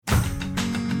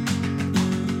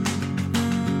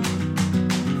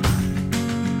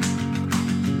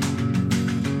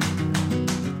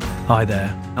Hi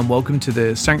there, and welcome to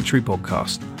the Sanctuary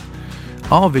Podcast.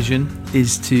 Our vision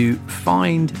is to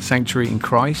find sanctuary in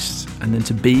Christ and then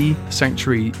to be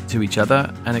sanctuary to each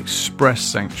other and express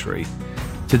sanctuary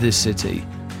to this city.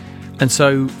 And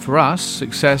so for us,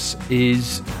 success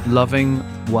is loving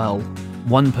well,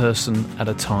 one person at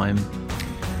a time.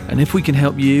 And if we can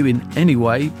help you in any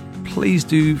way, please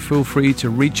do feel free to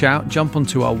reach out, jump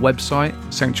onto our website,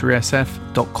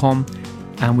 sanctuarysf.com,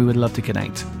 and we would love to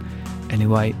connect.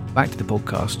 Anyway, back to the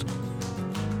podcast.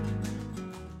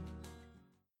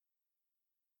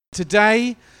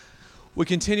 Today, we're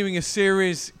continuing a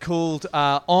series called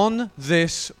On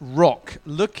This Rock,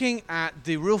 looking at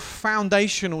the real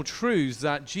foundational truths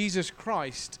that Jesus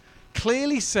Christ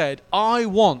clearly said, I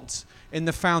want in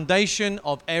the foundation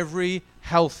of every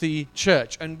healthy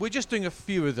church. And we're just doing a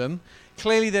few of them.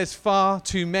 Clearly, there's far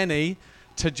too many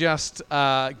to just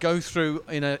go through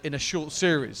in a short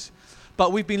series.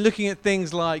 But we've been looking at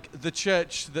things like the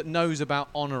church that knows about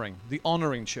honoring, the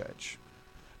honoring church,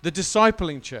 the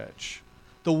discipling church,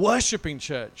 the worshiping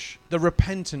church, the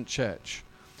repentant church.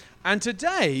 And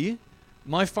today,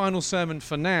 my final sermon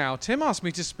for now, Tim asked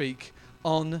me to speak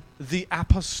on the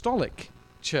Apostolic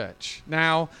church.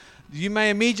 Now, you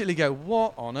may immediately go,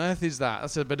 what on earth is that?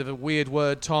 That's a bit of a weird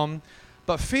word, Tom.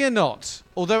 But fear not,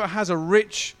 although it has a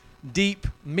rich, deep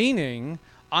meaning,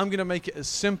 I'm going to make it as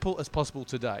simple as possible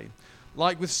today.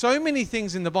 Like with so many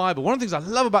things in the Bible, one of the things I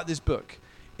love about this book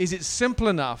is it's simple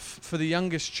enough for the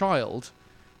youngest child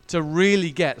to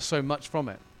really get so much from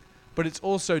it. But it's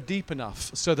also deep enough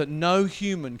so that no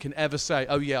human can ever say,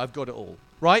 oh yeah, I've got it all.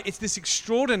 Right? It's this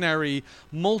extraordinary,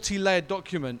 multi-layered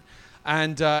document,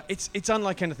 and it's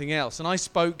unlike anything else. And I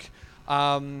spoke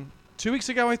 2 weeks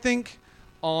ago, I think,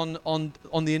 on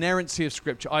the inerrancy of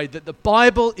Scripture, that the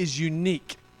Bible is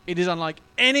unique. It is unlike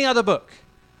any other book.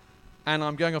 And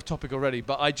I'm going off topic already,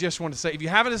 but I just want to say, if you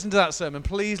haven't listened to that sermon,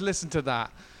 please listen to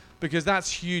that, because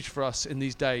that's huge for us in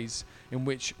these days in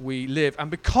which we live.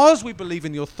 And because we believe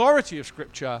in the authority of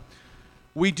Scripture,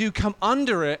 we do come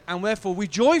under it, and therefore we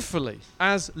joyfully,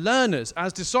 as learners,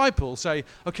 as disciples, say,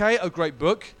 okay, a great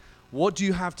book, what do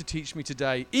you have to teach me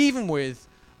today? Even with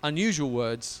unusual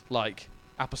words like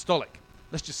apostolic.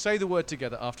 Let's just say the word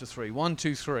together after three. 1,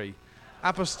 2, 3.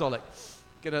 Apostolic.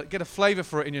 Get a flavor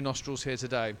for it in your nostrils here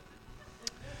today.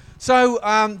 So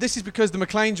this is because the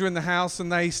McLeans are in the house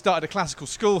and they started a classical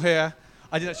school here.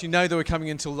 I didn't actually know they were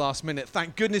coming until last minute.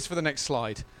 Thank goodness for the next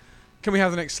slide. Can we have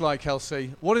the next slide,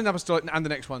 Kelsey? What is an apostolic? And the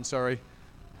next one, sorry.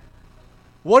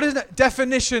 What is that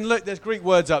definition? Look, there's Greek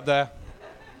words up there.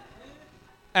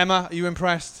 Emma, are you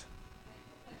impressed?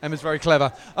 Emma's very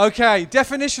clever. Okay,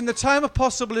 definition. The term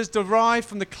apostle is derived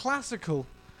from the classical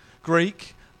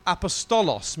Greek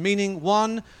apostolos, meaning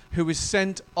one who is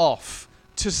sent off,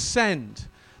 to send.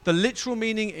 The literal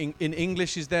meaning in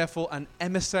English is therefore an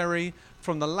emissary,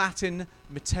 from the Latin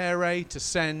mittere, to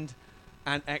send,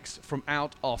 and ex, from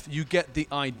out of. You get the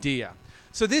idea.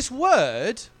 So this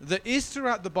word that is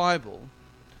throughout the Bible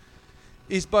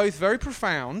is both very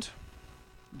profound.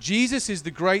 Jesus is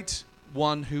the great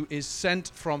one who is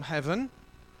sent from heaven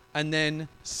and then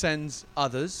sends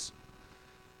others.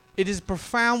 It is a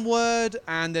profound word,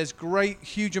 and there's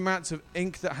huge amounts of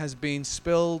ink that has been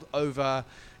spilled over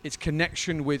its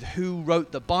connection with who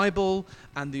wrote the Bible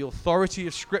and the authority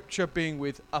of Scripture being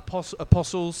with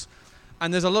apostles.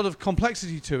 And there's a lot of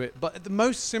complexity to it. But at the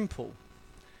most simple,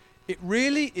 it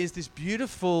really is this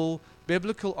beautiful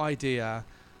biblical idea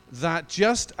that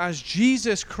just as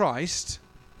Jesus Christ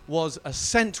was a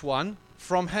sent one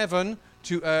from heaven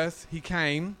to earth, he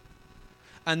came,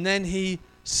 and then he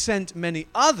sent many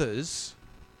others,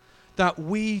 that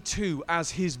we too,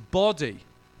 as his body,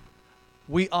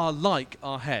 we are like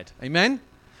our head. Amen?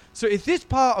 So if this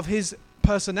part of his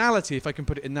personality, if I can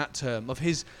put it in that term, of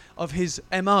his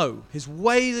MO, his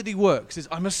way that he works, is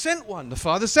I'm a sent one, the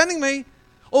Father's sending me.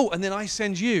 Oh, and then I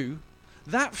send you.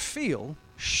 That feel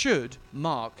should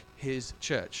mark his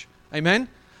church. Amen?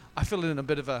 I feel in a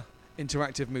bit of a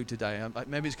interactive mood today.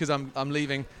 Maybe it's because I'm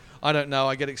leaving. I don't know.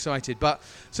 I get excited. But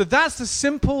so that's the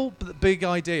simple but big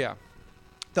idea,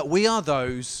 that we are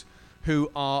those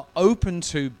who are open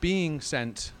to being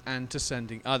sent and to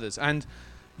sending others. And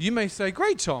you may say,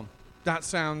 great, Tom, that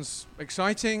sounds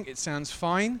exciting, it sounds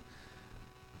fine.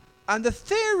 And the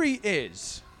theory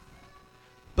is,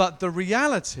 but the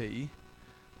reality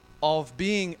of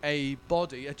being a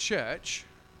body, a church,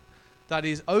 that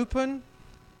is open,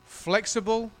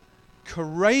 flexible,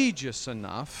 courageous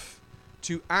enough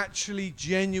to actually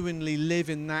genuinely live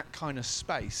in that kind of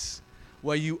space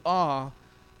where you are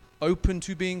open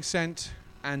to being sent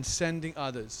and sending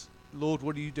others. Lord,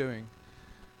 what are you doing?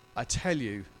 I tell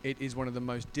you, it is one of the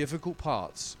most difficult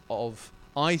parts of,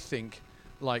 I think,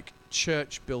 like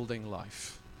church building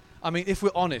life. I mean, if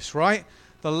we're honest, right?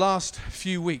 The last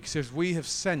few weeks, as we have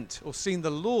sent or seen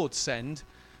the Lord send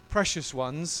precious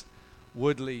ones,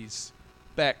 Woodleys,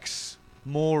 Becks,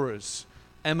 Moras,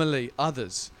 Emily,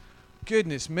 others.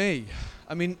 Goodness me.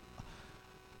 I mean,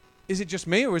 is it just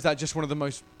me, or is that just one of the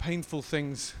most painful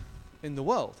things in the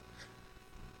world?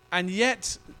 And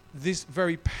yet, this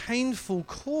very painful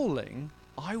calling,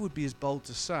 I would be as bold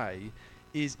to say,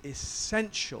 is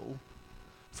essential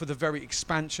for the very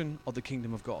expansion of the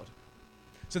kingdom of God.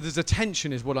 So there's a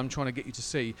tension is what I'm trying to get you to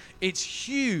see. It's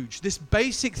huge. This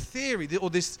basic theory, or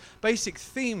this basic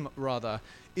theme rather,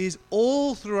 is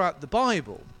all throughout the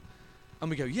Bible. And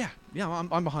we go, yeah,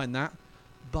 I'm behind that.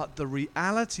 But the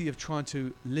reality of trying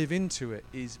to live into it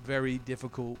is very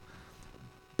difficult.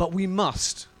 But we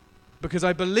must. Because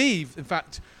I believe, in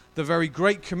fact, the very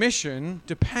Great Commission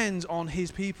depends on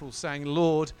his people saying,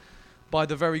 Lord, by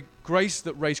the very grace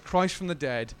that raised Christ from the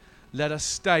dead, let us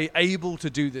stay able to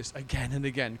do this again and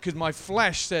again. Because my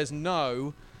flesh says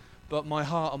no, but my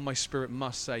heart and my spirit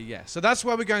must say yes. So that's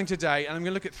where we're going today. And I'm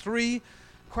going to look at 3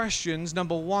 questions.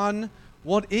 Number 1,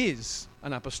 what is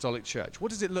an apostolic church?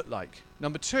 What does it look like?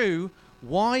 Number 2,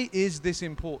 why is this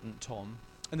important, Tom?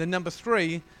 And then number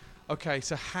 3, okay,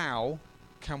 so how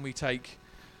can we take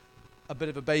a bit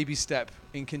of a baby step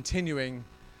in continuing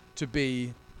to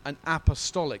be an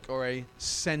apostolic or a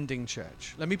sending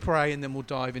church? Let me pray and then we'll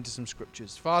dive into some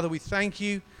scriptures. Father, we thank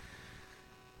you.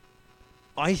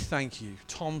 I thank you.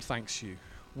 Tom thanks you.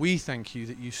 We thank you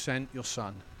that you sent your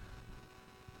son.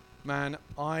 Man,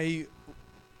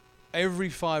 every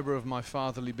fiber of my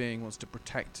fatherly being wants to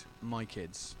protect my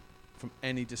kids from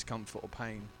any discomfort or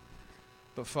pain.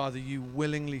 But Father, you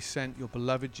willingly sent your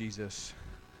beloved Jesus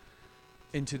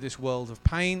into this world of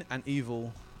pain and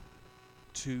evil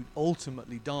to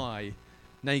ultimately die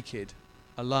naked,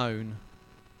 alone,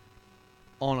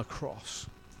 on a cross,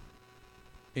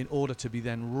 in order to be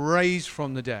then raised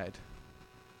from the dead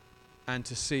and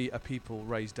to see a people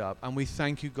raised up. And we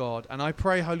thank you, God. And I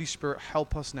pray, Holy Spirit,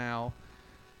 help us now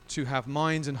to have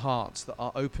minds and hearts that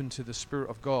are open to the Spirit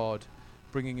of God,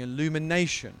 bringing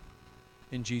illumination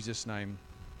in Jesus' name.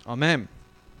 Amen.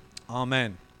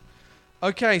 Amen.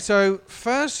 Okay, so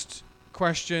first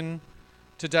question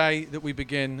today that we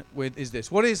begin with is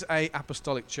this. What is a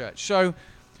apostolic church? So,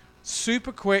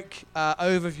 super quick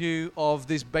overview of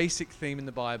this basic theme in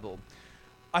the Bible.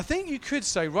 I think you could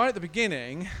say right at the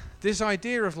beginning, this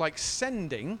idea of like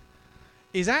sending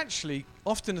is actually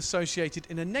often associated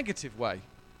in a negative way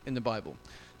in the Bible.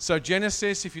 So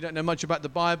Genesis, if you don't know much about the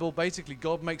Bible, basically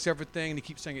God makes everything and he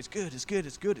keeps saying it's good, it's good,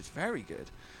 it's good, it's very good.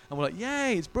 And we're like,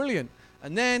 yay, it's brilliant.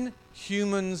 And then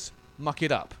humans muck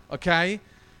it up, okay?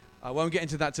 I won't get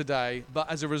into that today.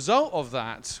 But as a result of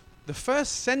that, the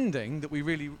first sending that we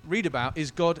really read about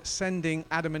is God sending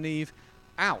Adam and Eve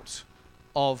out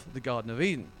of the Garden of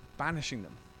Eden, banishing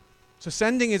them. So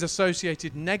sending is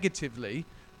associated negatively,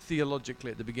 theologically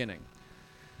at the beginning.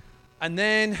 And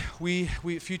then we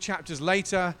a few chapters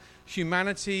later,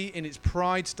 humanity in its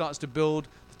pride starts to build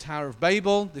the Tower of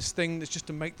Babel, this thing that's just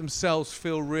to make themselves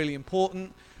feel really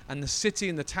important. And the city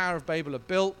and the Tower of Babel are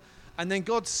built. And then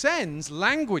God sends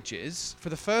languages for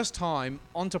the first time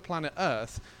onto planet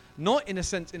Earth, not in a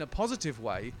sense in a positive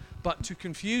way, but to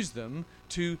confuse them,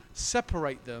 to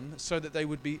separate them so that they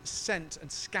would be sent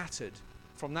and scattered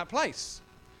from that place.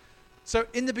 So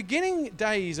in the beginning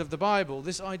days of the Bible,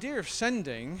 this idea of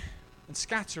sending and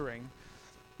scattering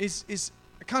is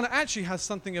kind of actually has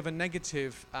something of a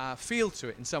negative feel to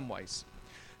it in some ways.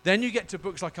 Then you get to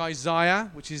books like Isaiah,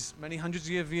 which is many hundreds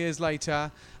of years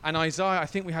later. And Isaiah, I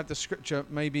think we have the scripture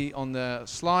maybe on the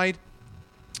slide.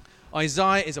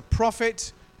 Isaiah is a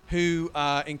prophet who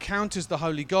encounters the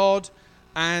holy God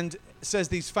and says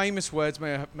these famous words.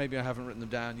 Maybe I haven't written them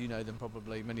down. You know them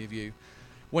probably, many of you.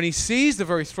 When he sees the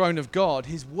very throne of God,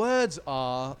 his words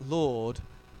are, Lord,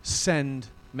 send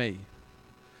me.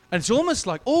 And it's almost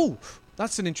like, oh,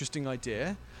 that's an interesting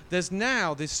idea. There's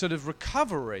now this sort of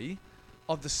recovery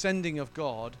of the sending of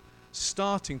God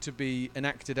starting to be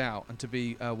enacted out and to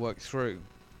be worked through.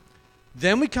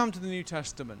 Then we come to the New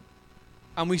Testament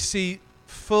and we see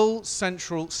full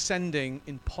central sending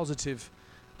in positive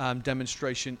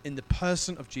demonstration in the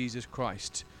person of Jesus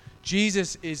Christ.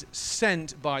 Jesus is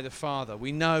sent by the Father.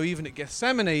 We know even at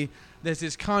Gethsemane there's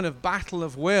this kind of battle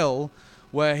of will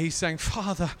where he's saying,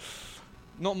 Father,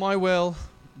 not my will,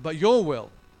 but your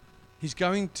will. He's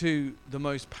going to the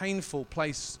most painful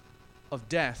place of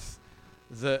death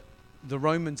that the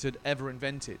Romans had ever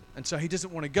invented. And so he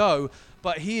doesn't want to go,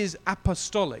 but he is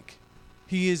apostolic.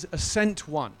 He is a sent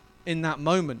one. in that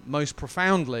moment most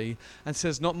profoundly and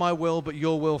says, not my will, but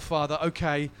your will, Father.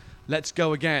 Okay, let's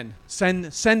go again.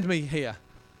 Send me here.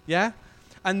 Yeah?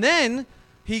 And then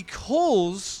he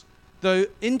calls the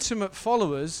intimate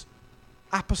followers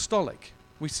apostolic.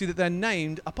 We see that they're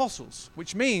named apostles,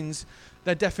 which means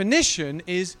their definition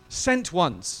is sent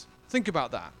ones. Think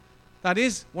about that. That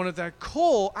is one of their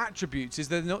core attributes, is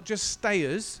they're not just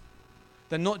stayers,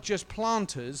 they're not just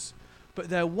planters, but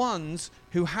they're ones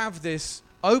who have this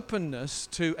openness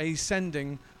to a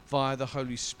sending via the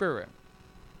Holy Spirit.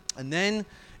 And then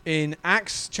in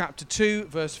Acts chapter 2,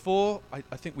 verse 4, I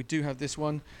think we do have this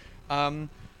one.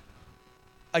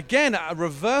 Again, a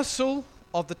reversal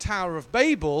of the Tower of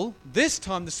Babel. This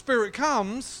time the Spirit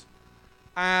comes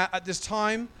at this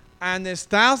time, and there's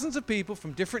thousands of people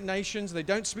from different nations. They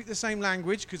don't speak the same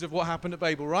language because of what happened at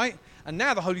Babel, right? And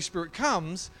now the Holy Spirit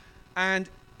comes and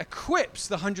equips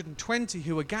the 120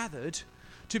 who are gathered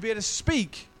to be able to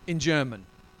speak in German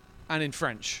and in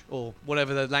French, or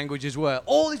whatever the languages were.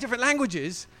 All these different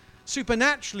languages,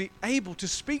 supernaturally able to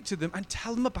speak to them and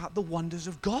tell them about the wonders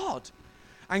of God.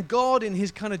 And God, in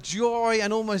his kind of joy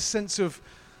and almost sense of,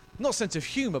 not sense of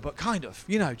humor, but kind of,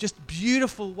 just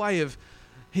beautiful way of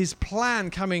his plan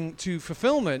coming to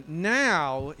fulfillment,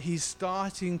 now he's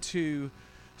starting to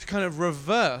kind of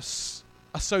reverse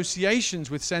associations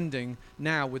with sending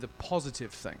now with a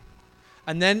positive thing.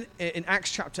 And then in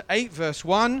Acts chapter 8, verse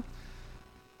 1,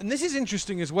 and this is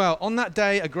interesting as well. On that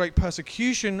day, a great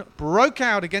persecution broke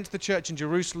out against the church in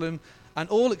Jerusalem, and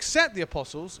all except the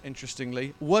apostles,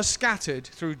 interestingly, were scattered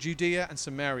through Judea and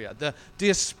Samaria. The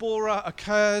diaspora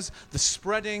occurs, the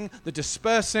spreading, the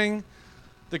dispersing.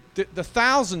 The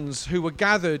thousands who were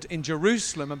gathered in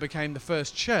Jerusalem and became the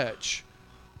first church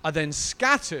are then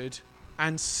scattered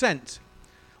and sent.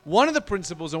 One of the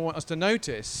principles I want us to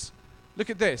notice, look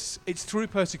at this, it's through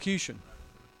persecution.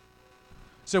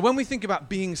 So when we think about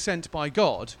being sent by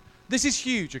God, this is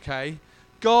huge, okay?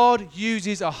 God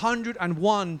uses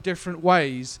 101 different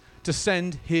ways to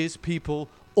send his people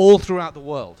all throughout the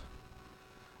world.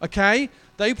 Okay?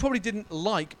 They probably didn't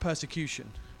like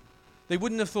persecution. They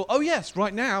wouldn't have thought, oh yes,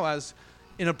 right now, as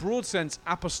in a broad sense,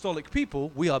 apostolic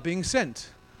people, we are being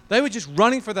sent. They were just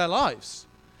running for their lives.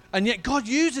 And yet God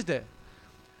uses it.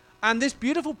 And this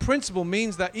beautiful principle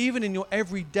means that even in your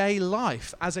everyday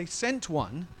life, as a sent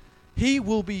one, he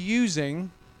will be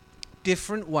using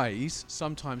different ways,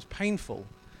 sometimes painful,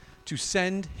 to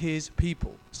send his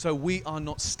people. So we are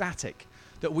not static,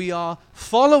 that we are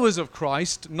followers of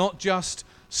Christ, not just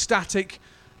static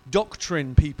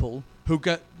doctrine people who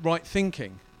get right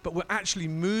thinking, but we're actually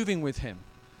moving with him.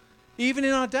 Even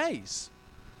in our days,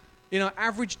 in our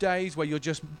average days where you're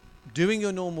just doing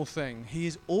your normal thing, he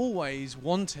is always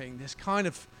wanting this kind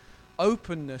of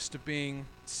openness to being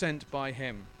sent by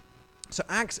him. So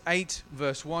Acts 8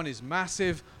 verse 1 is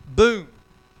massive. Boom.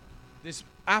 This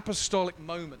apostolic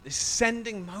moment, this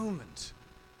sending moment.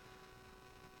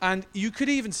 And you could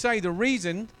even say the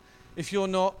reason, if you're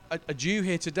not a Jew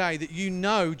here today, that you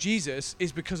know Jesus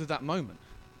is because of that moment.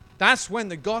 That's when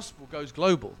the gospel goes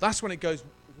global. That's when it goes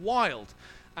wild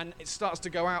and it starts to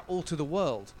go out all to the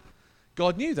world.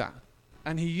 God knew that,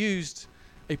 and he used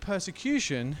a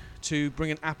persecution to bring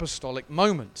an apostolic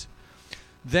moment.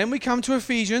 Then we come to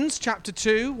Ephesians chapter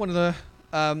 2, one of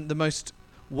the most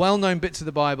well-known bits of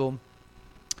the Bible.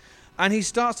 And he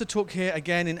starts to talk here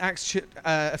again in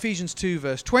Ephesians 2,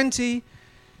 verse 20.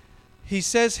 He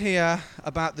says here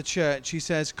about the church, he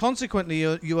says, consequently,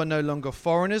 you are no longer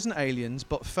foreigners and aliens,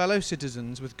 but fellow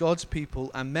citizens with God's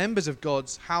people and members of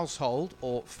God's household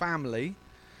or family,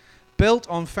 built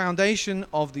on foundation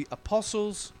of the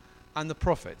apostles and the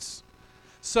prophets.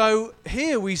 So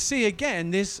here we see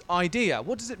again this idea.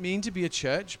 What does it mean to be a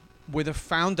church with a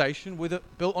foundation,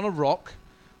 built on a rock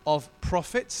of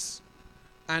prophets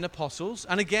and apostles?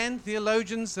 And again,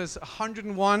 theologians, there's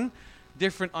 101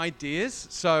 different ideas,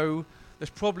 so there's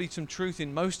probably some truth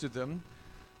in most of them.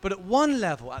 But at one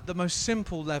level, at the most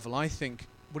simple level, I think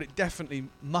what it definitely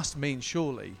must mean,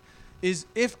 surely, is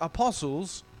if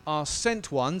apostles are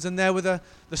sent ones, and they're with the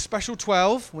special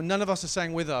 12, when none of us are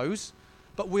saying we're those,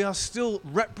 but we are still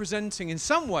representing in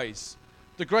some ways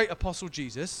the great apostle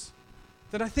Jesus,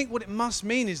 then I think what it must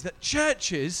mean is that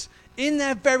churches in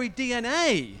their very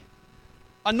DNA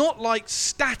are not like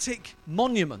static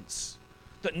monuments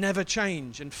that never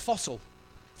change and fossilize,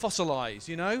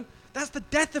 That's the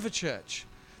death of a church.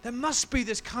 There must be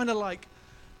this kind of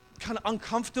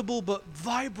uncomfortable but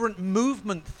vibrant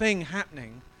movement thing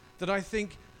happening that I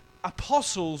think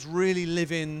apostles really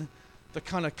live in the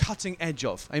kind of cutting edge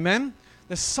of. Amen?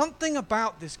 There's something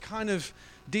about this kind of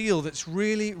deal that's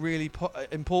really, really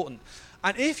important.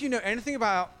 And if you know anything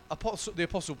about the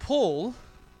Apostle Paul,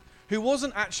 who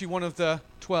wasn't actually one of the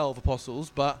 12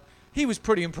 apostles, but he was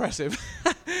pretty impressive,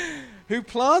 who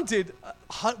planted,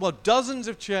 dozens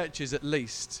of churches at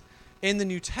least in the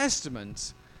New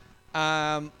Testament,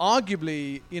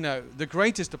 arguably, the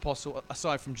greatest apostle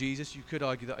aside from Jesus, you could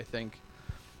argue that, I think.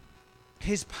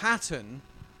 His pattern,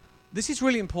 this is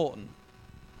really important,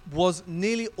 was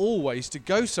nearly always to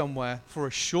go somewhere for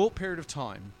a short period of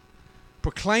time,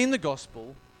 proclaim the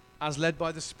gospel as led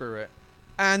by the Spirit,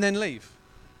 and then leave.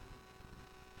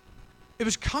 It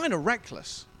was kind of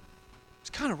reckless.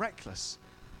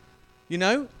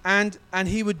 And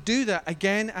he would do that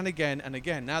again and again and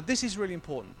again. Now, this is really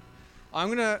important. I'm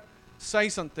going to say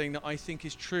something that I think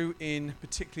is true in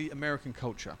particularly American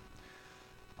culture.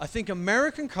 I think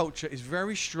American culture is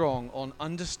very strong on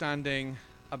understanding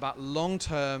about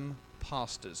long-term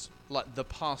pastors, like the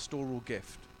pastoral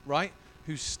gift, right?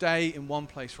 Who stay in one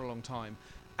place for a long time.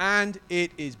 And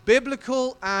it is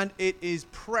biblical and it is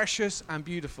precious and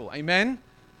beautiful. Amen?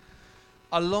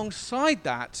 Alongside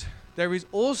that, there is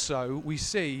also, we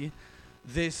see,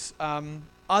 this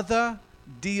other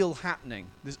deal happening,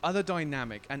 this other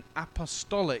dynamic, an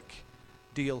apostolic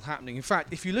deal happening. In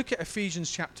fact, if you look at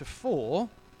Ephesians chapter 4,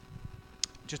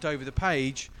 just over the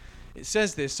page, it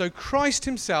says this: so Christ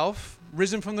himself,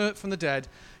 risen from the dead,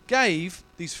 gave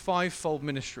these fivefold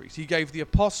ministries. He gave the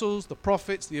apostles, the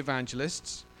prophets, the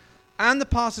evangelists, and the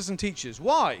pastors and teachers.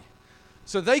 Why?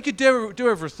 So they could do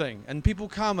everything and people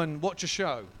come and watch a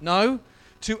show. No,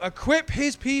 to equip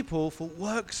his people for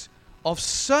works of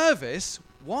service.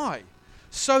 Why?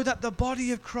 So that the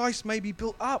body of Christ may be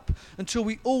built up until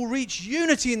we all reach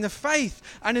unity in the faith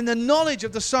and in the knowledge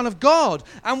of the Son of God,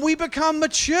 and we become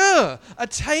mature,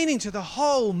 attaining to the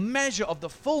whole measure of the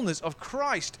fullness of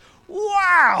Christ.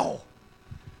 Wow!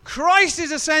 Christ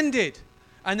is ascended,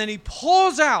 and then he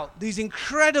pours out these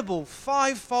incredible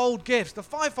fivefold gifts. The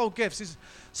fivefold gifts is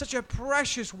such a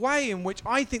precious way in which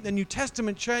I think the New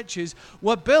Testament churches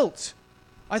were built.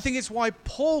 I think it's why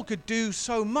Paul could do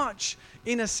so much,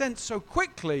 in a sense, so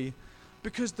quickly,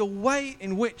 because the way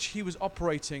in which he was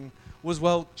operating was,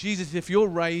 well, Jesus, if you're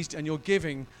raised and you're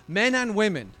giving men and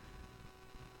women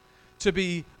to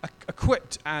be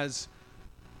equipped as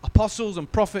apostles and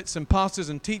prophets and pastors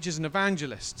and teachers and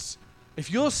evangelists,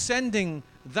 if you're sending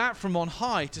that from on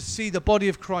high to see the body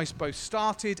of Christ both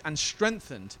started and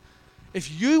strengthened,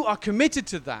 if you are committed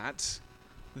to that,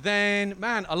 then,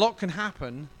 man, a lot can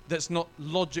happen that's not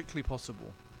logically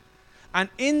possible. And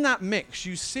in that mix,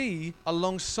 you see,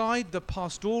 alongside the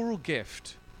pastoral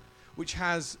gift, which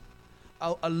has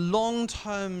a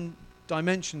long-term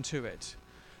dimension to it,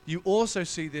 you also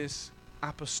see this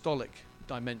apostolic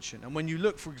dimension. And when you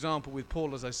look, for example, with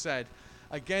Paul, as I said,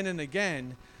 again and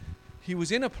again, he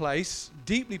was in a place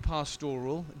deeply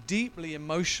pastoral, deeply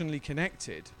emotionally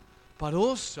connected, but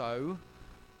also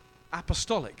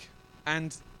apostolic.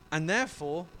 And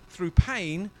therefore, through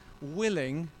pain,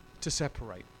 willing to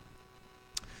separate.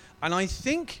 And I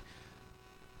think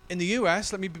in the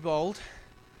US, let me be bold,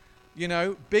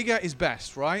 bigger is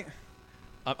best, right?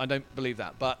 I don't believe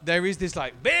that. But there is this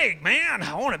big, man,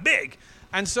 I want it big.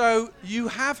 And so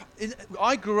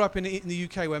I grew up in the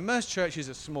UK where most churches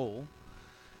are small.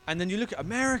 And then you look at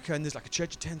America and there's a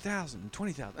church of 10,000,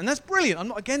 20,000. And that's brilliant. I'm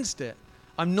not against it.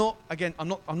 I'm not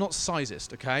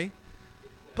sizist, okay?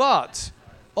 But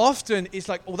often it's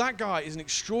that guy is an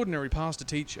extraordinary pastor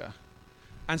teacher.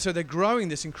 And so they're growing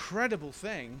this incredible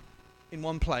thing in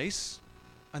one place,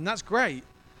 and that's great.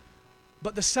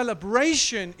 But the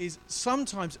celebration is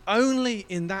sometimes only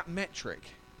in that metric,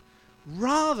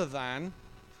 rather than,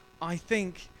 I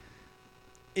think,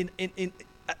 in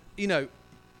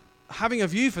having a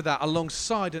view for that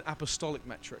alongside an apostolic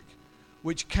metric,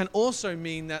 which can also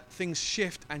mean that things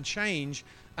shift and change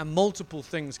and multiple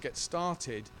things get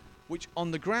started, which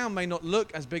on the ground may not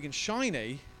look as big and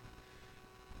shiny,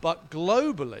 but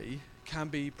globally can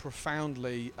be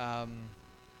profoundly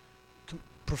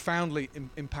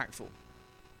impactful.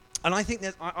 And I think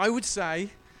that I would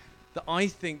say that I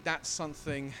think that's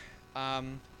something.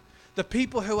 The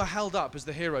people who are held up as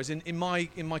the heroes in my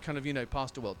kind of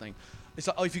pastor world thing, it's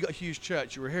if you've got a huge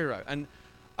church, you're a hero, and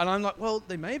I'm like, well,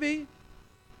 they may be,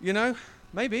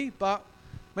 maybe, but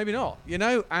maybe not,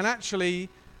 and actually,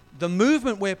 the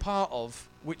movement we're part of,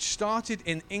 which started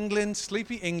in England,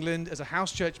 sleepy England, as a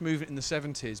house church movement in the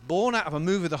 70s, born out of a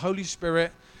move of the Holy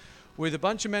Spirit with a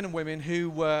bunch of men and women who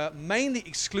were mainly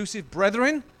exclusive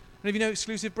brethren. Any of you know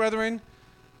exclusive brethren?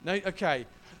 No? Okay.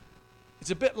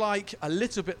 It's a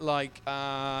little bit like,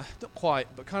 not quite,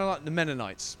 but kind of like the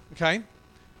Mennonites, okay?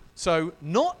 So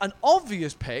not an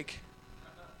obvious pick,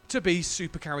 to be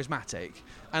super charismatic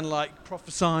and like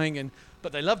prophesying,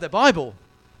 but they love their Bible.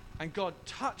 And God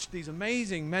touched these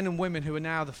amazing men and women who are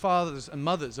now the fathers and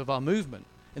mothers of our movement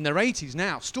in their 80s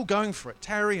now, still going for it.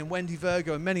 Terry and Wendy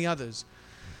Virgo and many others.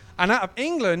 And out of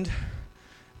England,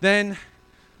 then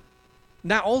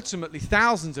now ultimately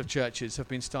thousands of churches have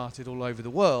been started all over the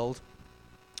world.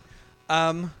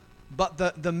 But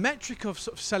the metric of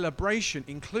sort of celebration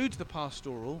includes the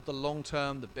pastoral, the long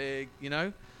term, the big,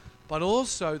 but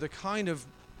also the kind of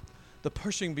the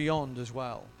pushing beyond as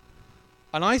well.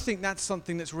 And I think that's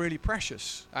something that's really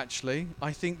precious, actually.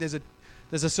 I think there's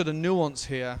a sort of nuance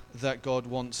here that God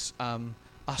wants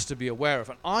us to be aware of.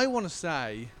 And I want to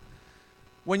say,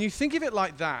 when you think of it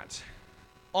like that,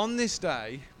 on this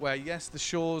day, where yes, the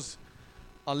shores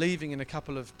are leaving in a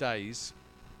couple of days,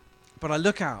 but I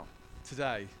look out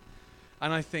today,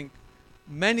 and I think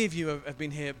many of you have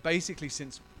been here basically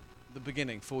since the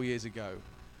beginning, 4 years ago.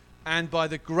 And by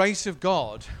the grace of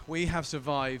God, we have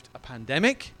survived a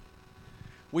pandemic.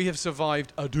 We have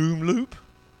survived a doom loop,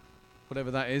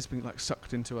 whatever that is, being like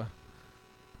sucked into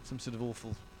some sort of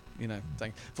awful,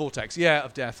 thing. Vortex,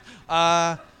 of death.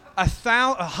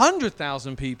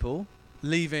 100,000 people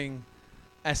leaving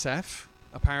SF,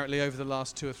 apparently, over the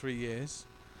last 2 or 3 years.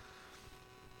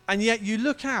 And yet you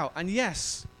look out, and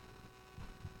yes,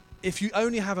 if you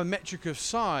only have a metric of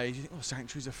size, you think,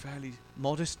 sanctuary's a fairly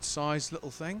modest-sized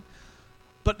little thing.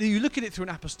 But you look at it through an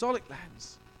apostolic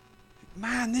lens.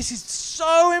 Man, this is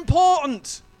so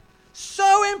important.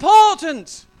 So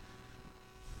important.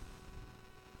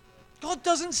 God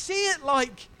doesn't see it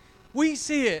like we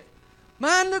see it.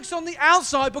 Man looks on the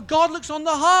outside, but God looks on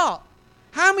the heart.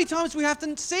 How many times do we have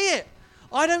to see it?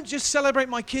 I don't just celebrate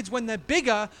my kids when they're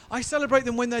bigger. I celebrate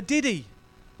them when they're diddy,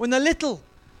 when they're little.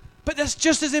 But that's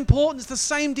just as important. It's the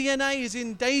same DNA as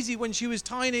in Daisy when she was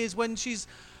tiny as when she's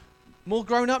more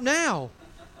grown up now.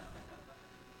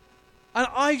 And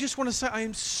I just want to say I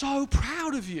am so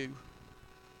proud of you.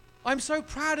 I'm so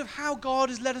proud of how God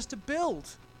has led us to build.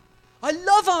 I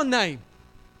love our name.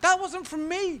 That wasn't from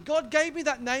me. God gave me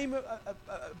that name at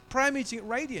a prayer meeting at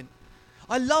Radiant.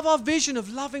 I love our vision of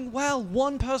loving well,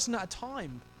 one person at a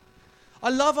time. I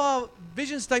love our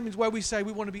vision statements where we say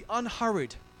we want to be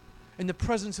unhurried in the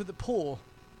presence of the poor.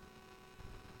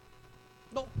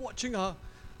 Not watching our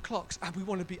clocks, and we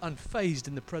want to be unfazed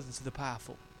in the presence of the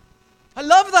powerful. I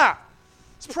love that.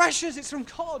 It's precious. It's from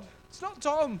God. It's not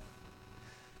Tom.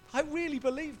 I really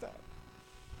believe that.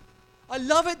 I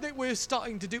love it that we're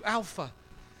starting to do Alpha.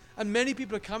 And many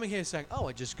people are coming here saying,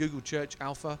 I just Googled church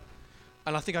Alpha.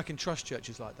 And I think I can trust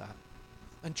churches like that.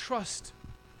 And trust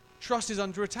is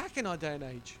under attack in our day and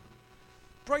age.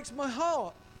 Breaks my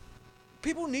heart.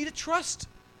 People need a trust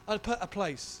a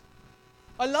place.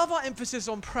 I love our emphasis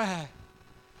on prayer.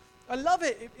 I love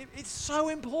it. It's so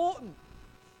important.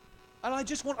 And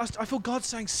I feel God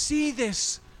saying, see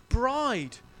this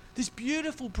bride, this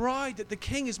beautiful bride that the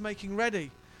King is making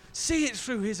ready. See it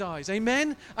through his eyes.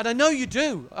 Amen? And I know you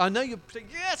do. I know you're saying,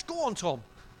 yes, go on, Tom.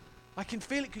 I can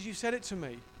feel it because you said it to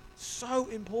me. So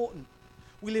important.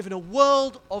 We live in a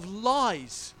world of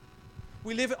lies.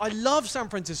 I love San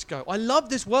Francisco. I love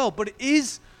this world, but it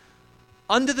is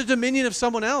under the dominion of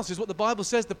someone else, is what the Bible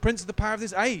says. The prince of the power of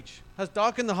this age has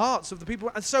darkened the hearts of the people.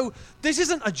 And so this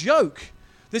isn't a joke.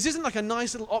 This isn't like a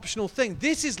nice little optional thing.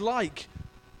 This is like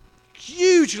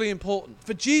hugely important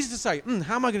for Jesus to say,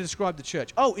 how am I going to describe the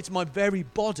church? Oh, it's my very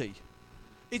body.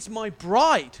 It's my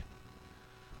bride.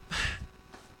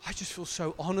 I just feel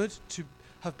so honored to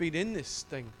have been in this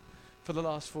thing for the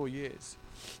last 4 years.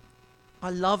 I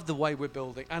love the way we're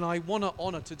building, and I want to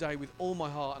honor today with all my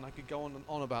heart, and I could go on and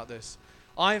on about this.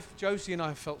 Josie and I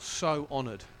have felt so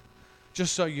honored,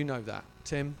 just so you know that.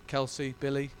 Tim, Kelsey,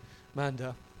 Billy,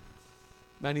 Manda,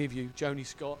 many of you, Joni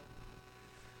Scott,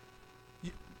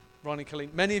 Ronnie Colleen,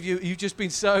 many of you, you've just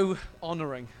been so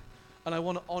honoring. And I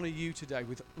want to honor you today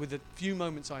with the few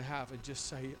moments I have and just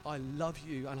say, I love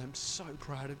you and I'm so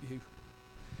proud of you.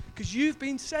 Because you've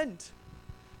been sent.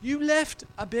 You left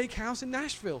a big house in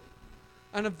Nashville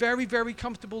and a very, very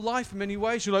comfortable life in many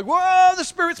ways. You're like, whoa, the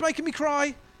Spirit's making me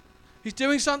cry. He's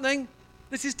doing something.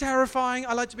 This is terrifying.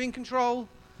 I like to be in control.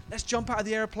 Let's jump out of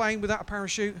the airplane without a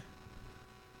parachute.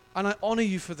 And I honor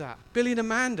you for that. Billy and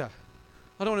Amanda.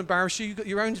 I don't want to embarrass you. You've got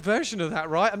your own version of that,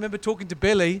 right? I remember talking to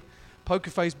Billy,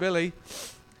 poker face Billy,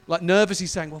 like nervously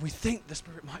saying, well, we think the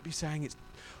Spirit might be saying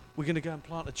we're going to go and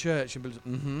plant a church. And Billy's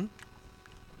like,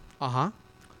 uh-huh.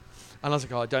 And I was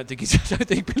like, I don't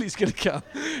think Billy's going to come.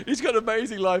 He's got an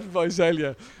amazing life in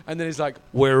Visalia. And then he's like,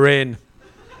 we're in.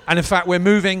 And in fact, we're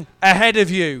moving ahead of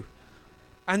you.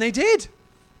 And they did.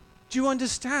 Do you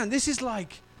understand? This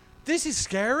is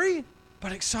scary,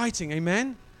 but exciting.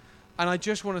 Amen? And I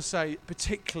just want to say,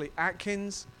 particularly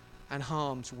Atkins and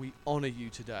Harms, we honor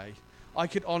you today. I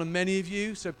could honor many of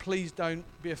you, so please don't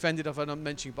be offended if I'm not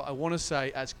mentioning, but I want to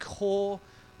say, as core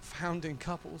founding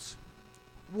couples,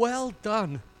 well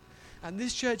done. And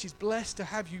this church is blessed to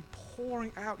have you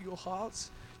pouring out your hearts.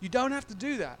 You don't have to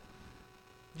do that.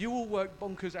 You will work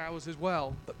bonkers hours as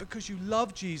well, but because you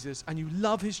love Jesus and you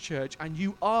love his church and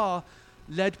you are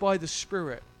led by the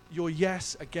Spirit, your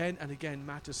yes again and again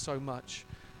matters so much.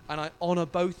 And I honor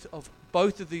both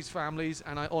of these families,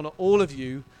 and I honor all of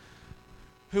you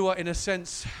who are, in a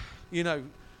sense,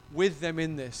 with them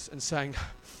in this and saying,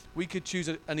 we could choose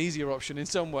an easier option in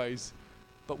some ways,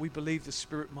 but we believe the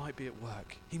Spirit might be at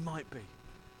work. He might be.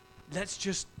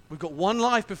 We've got one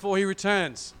life before he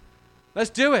returns. Let's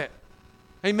do it.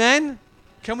 Amen?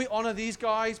 Can we honor these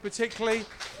guys particularly?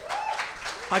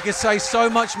 I could say so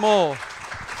much more.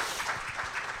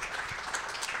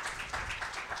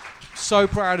 So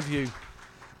proud of you.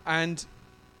 And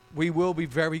we will be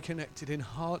very connected in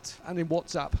heart and in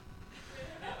WhatsApp.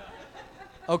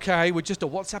 Okay, we're just a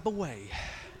WhatsApp away.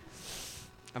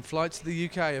 And flights to the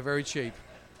UK are very cheap.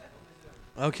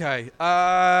 Okay.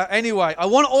 Anyway, I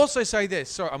want to also say this.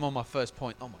 Sorry, I'm on my first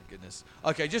point. Oh, my goodness.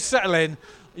 Okay, just settle in.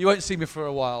 You won't see me for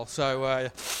a while.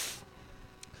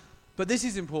 But this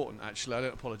is important, actually. I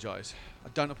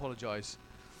don't apologize.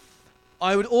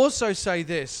 I would also say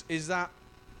this, is that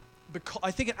because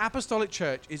I think an apostolic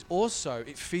church is also,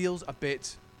 it feels a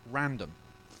bit random.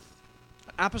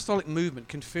 An apostolic movement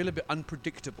can feel a bit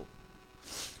unpredictable.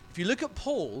 If you look at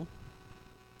Paul,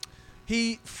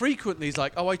 he frequently is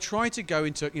like, I tried to go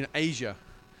into Asia,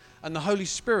 and the Holy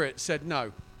Spirit said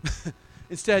no.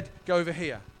 Instead, go over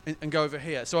here and go over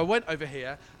here. So I went over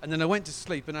here, and then I went to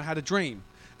sleep, and I had a dream.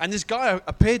 And this guy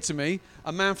appeared to me,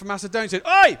 a man from Macedonia, said,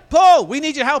 "Oi, Paul, we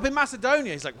need your help in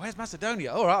Macedonia." He's like, "Where's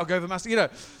Macedonia?" "All right, I'll go over Macedonia."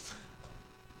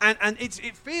 And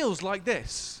it feels like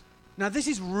this. Now, this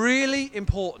is really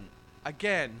important.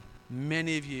 Again,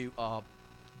 many of you are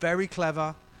very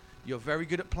clever. You're very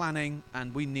good at planning,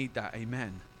 and we need that.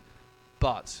 Amen.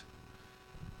 But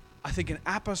I think an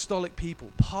apostolic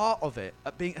people, part of it,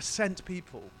 at being a sent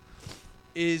people,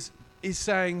 is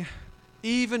saying,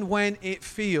 even when it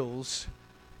feels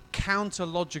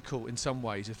counter-logical in some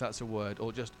ways, if that's a word,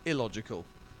 or just illogical.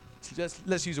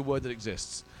 Let's use a word that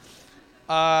exists.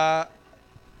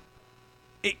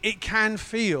 It can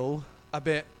feel a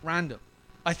bit random.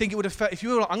 I think it would affect, if you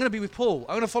were like, I'm going to be with Paul,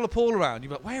 I'm going to follow Paul around, you'd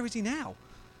be like, where is he now?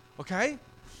 Okay?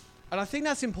 And I think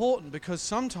that's important because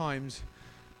sometimes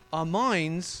our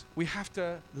minds, we have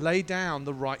to lay down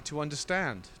the right to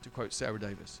understand, to quote Sarah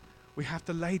Davis. We have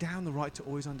to lay down the right to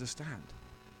always understand.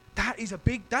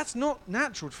 That's not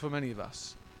natural for many of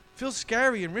us. It feels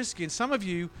scary and risky, and some of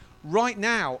you right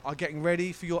now are getting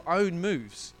ready for your own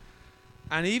moves.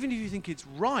 And even if you think it's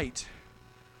right,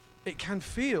 it can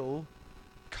feel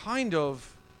kind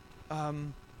of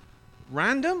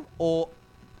random or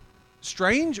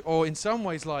strange, or in some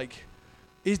ways like,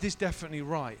 is this definitely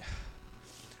right?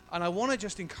 And I want to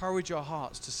just encourage our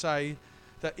hearts to say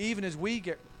that even as we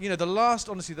get, the last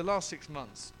 6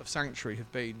 months of Sanctuary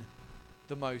have been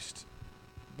the most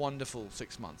wonderful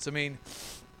 6 months. I mean,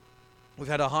 we've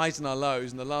had our highs and our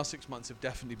lows, and the last 6 months have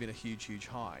definitely been a huge, huge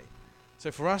high.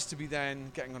 So for us to be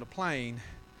then getting on a plane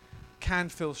can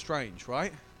feel strange,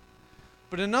 right?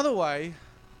 But another way,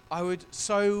 I would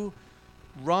so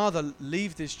rather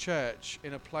leave this church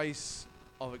in a place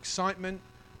of excitement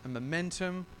and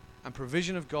momentum and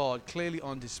provision of God clearly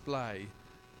on display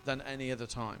than any other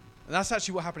time. And that's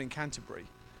actually what happened in Canterbury.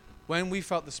 When we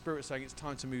felt the Spirit saying it's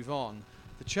time to move on,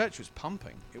 the church was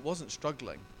pumping. It wasn't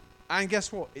struggling. And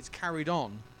guess what? It's carried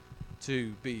on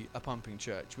to be a pumping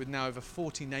church with now over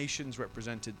 40 nations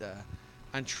represented there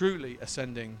and truly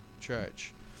ascending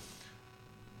church.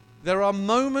 There are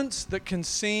moments that can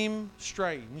seem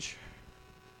strange,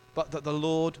 but that the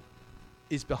Lord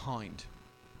is behind.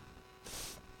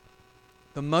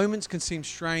 The moments can seem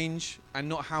strange and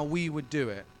not how we would do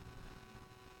it,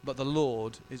 but the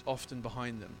Lord is often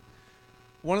behind them.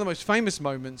 One of the most famous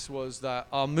moments was that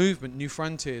our movement, New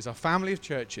Frontiers, our family of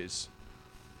churches,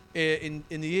 in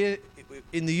the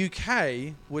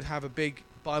UK would have a big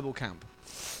Bible camp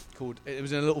it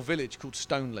was in a little village called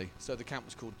Stoneleigh, so the camp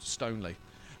was called Stoneleigh.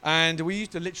 And we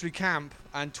used to literally camp,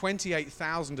 and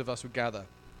 28,000 of us would gather.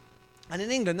 And in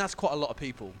England, that's quite a lot of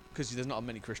people, because there's not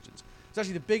many Christians. It's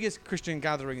actually the biggest Christian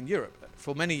gathering in Europe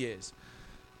for many years.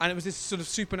 And it was this sort of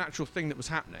supernatural thing that was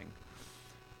happening.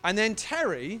 And then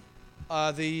Terry,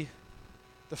 the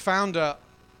founder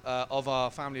of our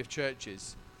family of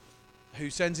churches, who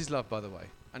sends his love, by the way,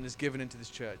 and has given into this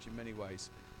church in many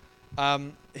ways,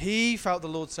 he felt the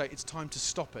Lord say, it's time to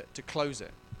stop it, to close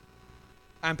it.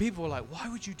 And people were like, why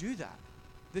would you do that?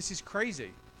 This is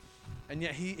crazy. And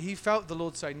yet he felt the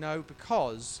Lord say, no,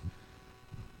 because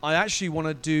I actually want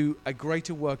to do a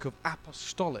greater work of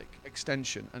apostolic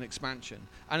extension and expansion.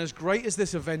 And as great as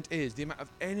this event is, the amount of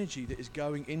energy that is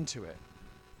going into it,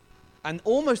 and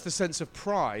almost the sense of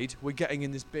pride we're getting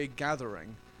in this big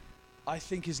gathering, I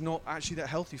think is not actually that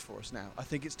healthy for us now. I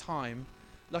think it's time,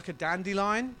 like a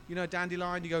dandelion, you know, a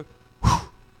dandelion, you go, whoosh,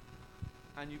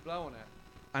 and you blow on it,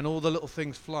 and all the little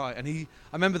things fly. And I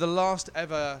remember the last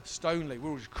ever Stoneleigh, we were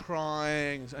all just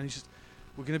crying, and he's just,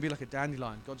 we're going to be like a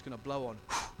dandelion. God's going to blow on,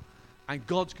 whoosh, and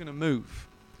God's going to move.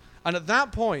 And at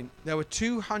that point, there were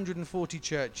 240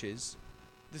 churches.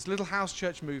 This little house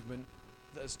church movement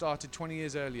that had started 20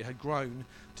 years earlier had grown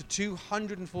to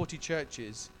 240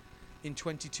 churches in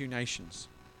 22 nations.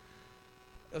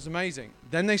 It was amazing.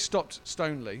 Then they stopped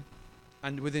Stoneleigh,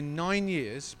 and within 9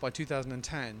 years, by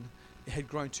 2010, it had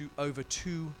grown to over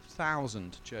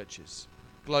 2,000 churches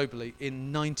globally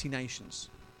in 90 nations.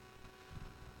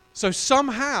 So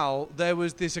somehow there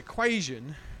was this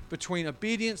equation between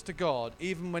obedience to God,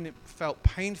 even when it felt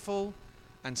painful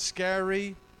and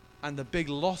scary and the big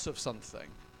loss of something,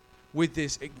 with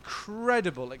this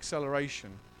incredible acceleration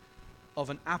of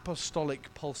an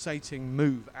apostolic pulsating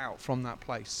move out from that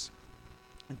place.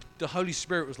 And the Holy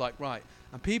Spirit was like, right.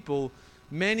 And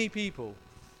many people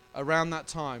around that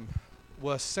time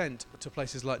were sent to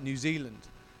places like New Zealand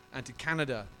and to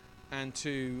Canada and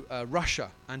to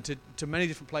Russia and to many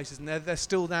different places. And they're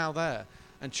still now there.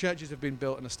 And churches have been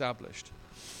built and established.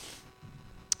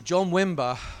 John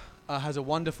Wimber has a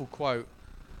wonderful quote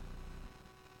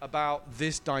about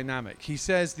this dynamic. He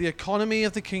says, the economy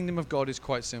of the kingdom of God is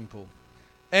quite simple.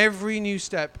 Every new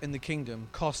step in the kingdom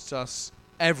costs us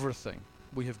everything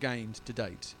we have gained to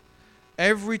date.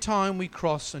 Every time we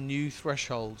cross a new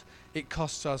threshold, it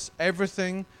costs us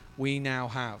everything we now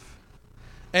have.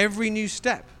 Every new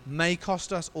step may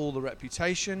cost us all the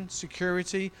reputation,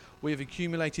 security we have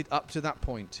accumulated up to that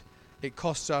point. It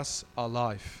costs us our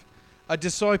life. A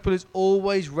disciple is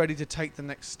always ready to take the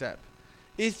next step.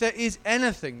 If there is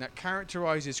anything that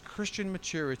characterizes Christian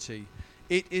maturity,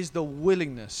 it is the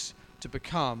willingness to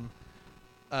become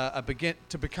a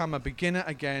beginner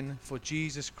again for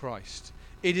Jesus Christ.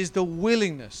 It is the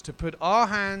willingness to put our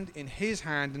hand in his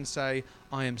hand and say,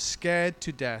 I am scared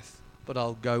to death, but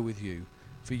I'll go with you,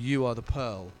 for you are the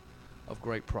pearl of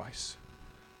great price.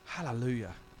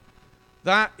 Hallelujah.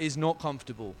 That is not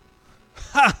comfortable.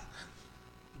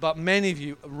 But many of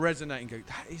you resonate and go,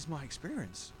 that is my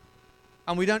experience.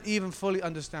 And we don't even fully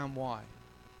understand why.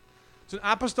 So an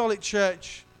apostolic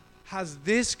church has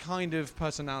this kind of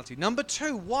personality. Number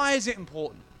two, why is it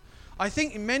important? I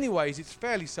think in many ways it's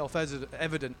fairly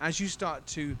self-evident as you start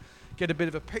to get a bit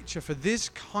of a picture for this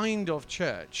kind of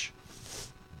church,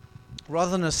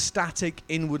 rather than a static,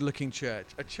 inward-looking church.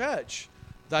 A church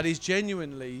that is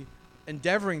genuinely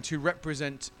endeavoring to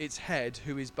represent its head,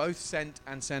 who is both sent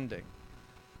and sending.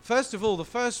 First of all, the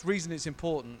first reason it's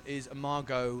important is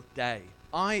Imago Dei,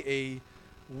 i.e.,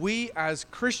 we as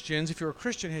Christians, if you're a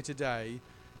Christian here today,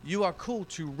 you are called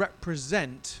to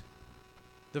represent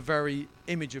the very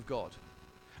image of God.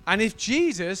 And if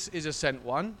Jesus is a sent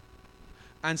one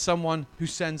and someone who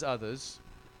sends others,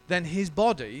 then his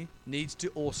body needs to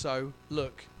also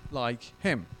look like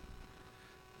him.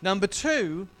 Number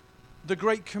two, the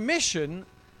Great Commission,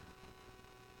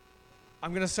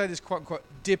 I'm going to say this quote unquote,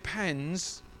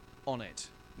 depends on it.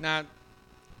 Now, if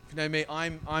you know me,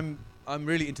 I'm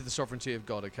really into the sovereignty of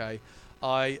God, okay?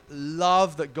 I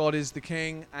love that God is the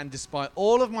king, and despite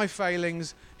all of my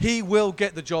failings, he will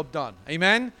get the job done.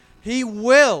 Amen? He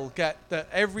will get that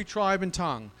every tribe and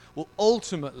tongue will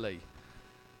ultimately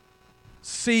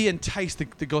see and taste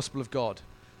the gospel of God.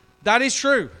 That is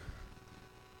true.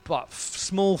 But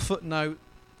small footnote,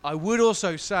 I would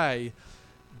also say,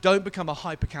 don't become a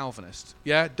hyper-Calvinist.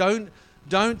 Yeah? Don't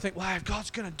think, well, if God's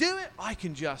going to do it, I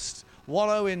can just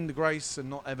wallow in the grace and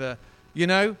not ever,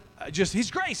 just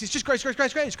his grace. It's just grace.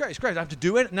 I have to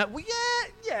do it. No, well,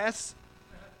 yes.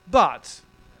 But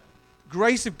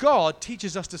grace of God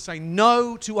teaches us to say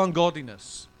no to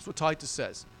ungodliness. That's what Titus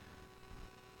says.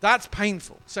 That's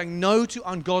painful. Saying no to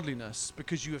ungodliness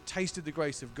because you have tasted the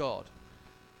grace of God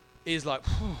is like,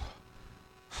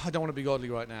 I don't want to be godly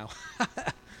right now.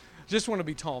 Just want to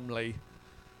be Tom Lee.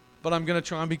 But I'm going to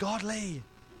try and be godly.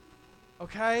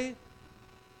 Okay?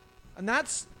 And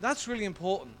that's really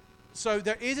important. So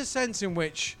there is a sense in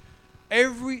which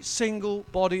every single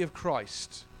body of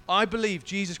Christ, I believe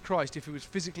Jesus Christ, if he was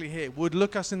physically here, would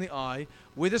look us in the eye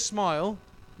with a smile,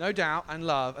 no doubt, and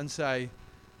love, and say,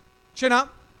 chin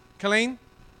up, Colleen,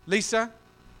 Lisa,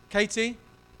 Katie,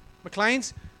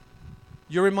 McLean's,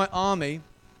 you're in my army,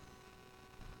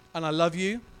 and I love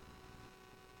you,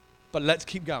 but let's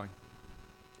keep going.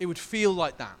 It would feel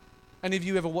like that. Any of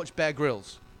you ever watched Bear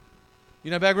Grylls?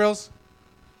 You know Bear Grylls?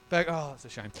 Oh, it's a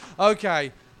shame.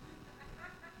 Okay.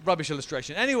 Rubbish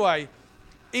illustration. Anyway,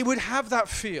 it would have that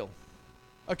feel.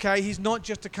 Okay? He's not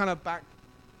just a kind of back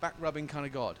rubbing kind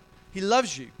of God. He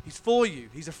loves you. He's for you.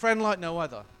 He's a friend like no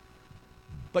other.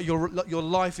 But your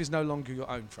life is no longer your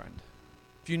own friend.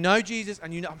 If you know Jesus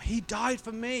and you know he died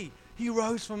for me, he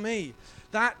rose for me,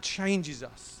 that changes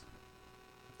us.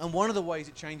 And one of the ways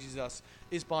it changes us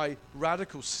is by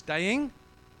radical staying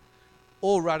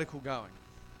or radical going.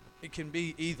 It can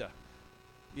be either.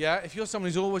 Yeah, if you're someone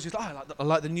who's always just, I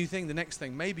like the new thing, the next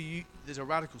thing, maybe there's a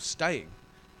radical staying.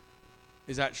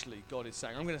 Is actually God is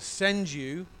saying, I'm going to send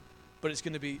you, but it's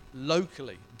going to be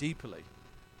locally, deeply.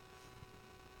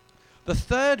 The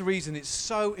third reason it's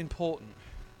so important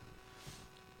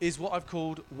is what I've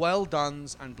called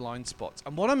well-dones and blind spots.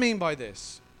 And what I mean by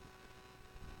this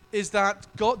is that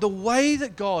the way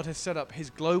that God has set up his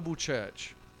global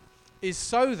church is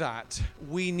so that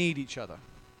we need each other.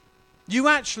 You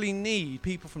actually need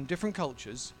people from different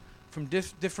cultures, from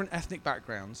different ethnic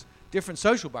backgrounds, different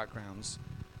social backgrounds,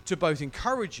 to both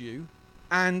encourage you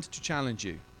and to challenge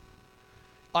you.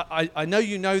 I know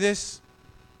you know this,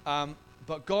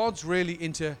 but God's really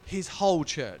into his whole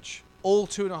church, all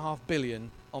 2.5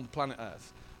 billion on planet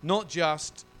Earth, not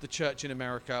just the church in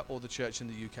America or the church in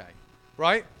the UK,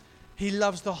 right? He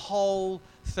loves the whole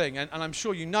thing, and I'm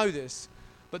sure you know this,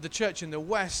 but the church in the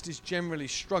West is generally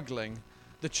struggling.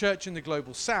 The church in the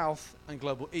global South and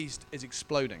global East is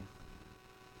exploding.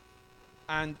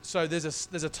 And so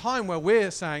there's a time where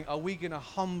we're saying, are we going to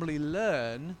humbly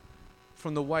learn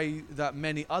from the way that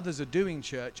many others are doing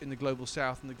church in the global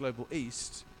South and the global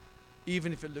East,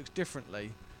 even if it looks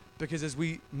differently? Because as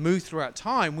we move throughout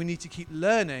time, we need to keep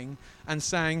learning and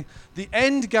saying the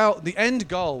end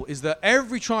goal is that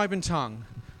every tribe and tongue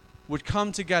would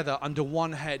come together under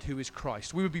one head who is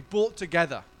Christ. We would be brought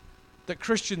together. That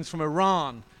Christians from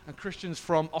Iran and Christians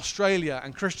from Australia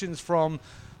and Christians from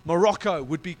Morocco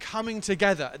would be coming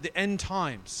together at the end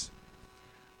times.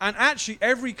 And actually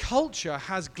every culture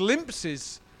has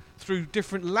glimpses through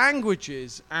different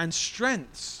languages and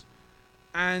strengths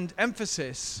and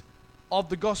emphasis of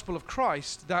the gospel of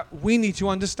Christ that we need to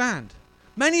understand.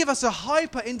 Many of us are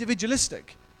hyper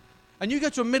individualistic. And you go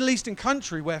to a Middle Eastern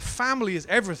country where family is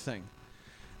everything.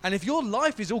 And if your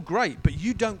life is all great, but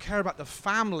you don't care about the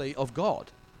family of God,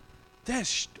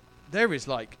 that's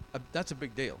a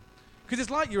big deal. Because it's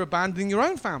like you're abandoning your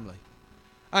own family.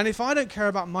 And if I don't care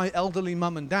about my elderly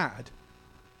mum and dad,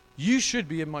 you should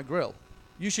be in my grill.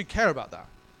 You should care about that.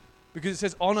 Because it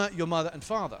says honor your mother and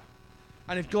father.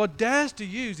 And if God dares to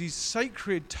use these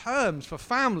sacred terms for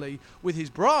family with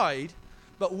his bride,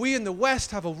 but we in the West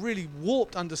have a really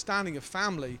warped understanding of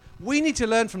family, we need to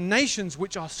learn from nations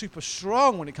which are super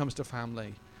strong when it comes to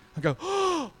family. And go,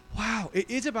 oh, wow, it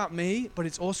is about me, but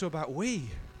it's also about we.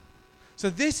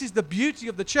 So this is the beauty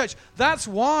of the church. That's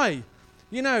why,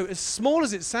 as small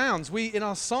as it sounds, we in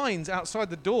our signs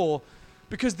outside the door,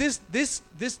 because this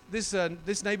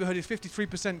neighborhood is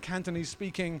 53%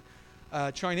 Cantonese-speaking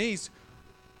Chinese.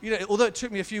 Although it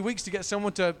took me a few weeks to get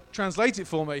someone to translate it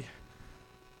for me,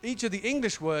 each of the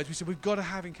English words we said we've got to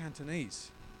have in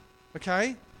Cantonese,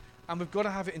 okay? And we've got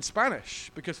to have it in Spanish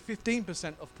because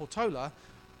 15% of Portola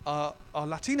are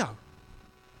Latino.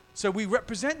 So we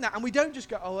represent that, and we don't just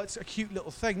go, oh, it's a cute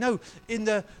little thing. No, in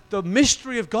the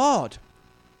mystery of God,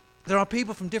 there are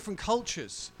people from different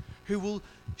cultures who will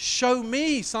show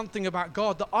me something about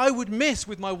God that I would miss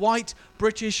with my white,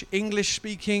 British,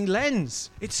 English-speaking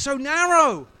lens. It's so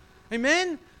narrow.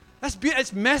 Amen?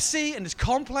 It's messy and it's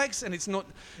complex and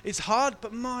it's hard,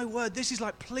 but my word, this is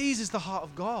like pleases the heart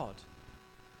of God.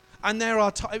 And there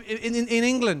are in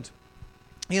England,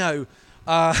 we've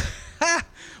got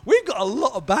a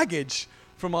lot of baggage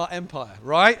from our empire,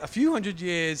 right? A few hundred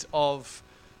years of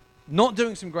not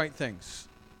doing some great things.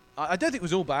 I don't think it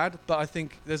was all bad, but I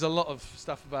think there's a lot of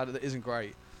stuff about it that isn't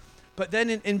great. But then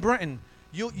in Britain,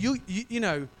 you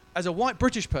as a white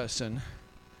British person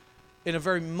in a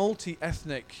very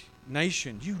multi-ethnic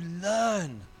nation, you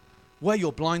learn where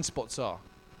your blind spots are.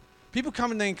 People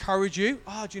come and they encourage you.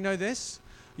 Oh, do you know this?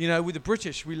 With the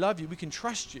British, we love you. We can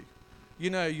trust you.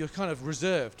 You're kind of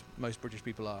reserved. Most British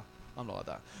people are. I'm not like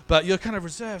that. But you're kind of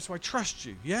reserved, so I trust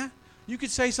you, yeah? You could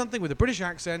say something with a British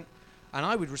accent, and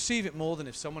I would receive it more than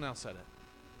if someone else said it.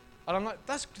 And I'm like,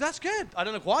 that's good. I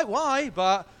don't know quite why,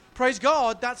 but praise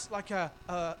God, that's like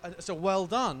it's a well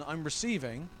done I'm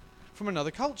receiving from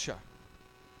another culture.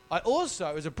 I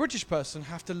also, as a British person,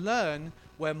 have to learn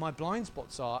where my blind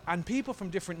spots are, and people from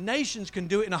different nations can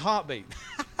do it in a heartbeat.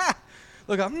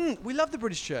 They'll go, we love the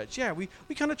British church. Yeah, we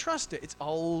kind of trust it. It's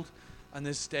old and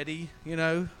there's steady,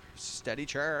 steady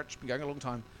church. Been going a long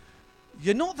time.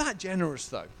 You're not that generous,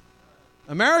 though.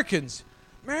 Americans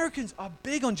are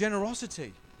big on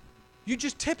generosity. You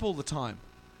just tip all the time.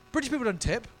 British people don't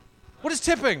tip. What is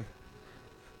tipping?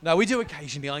 No, we do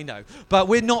occasionally, I know. But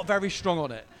we're not very strong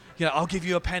on it. I'll give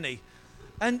you a penny.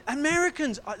 And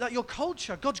Americans, like your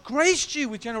culture, God's graced you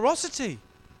with generosity.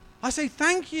 I say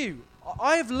thank you.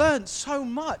 I have learned so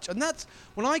much. And that's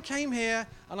when I came here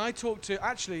and I talked to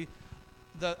actually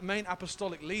the main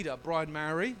apostolic leader, Brian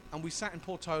Mowry, and we sat in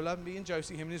Portola, me and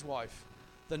Josie, him and his wife.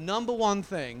 The number one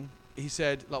thing, he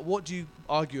said, what do you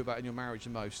argue about in your marriage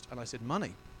the most? And I said,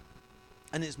 money.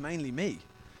 And it's mainly me.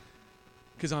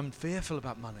 Because I'm fearful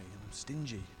about money and I'm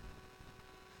stingy.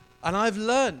 And I've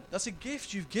learned, that's a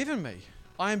gift you've given me.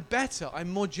 I am better, I'm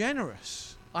more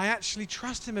generous. I actually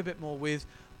trust him a bit more with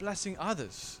blessing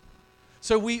others.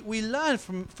 So we learn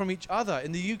from each other.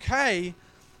 In the UK,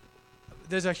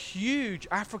 there's a huge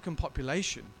African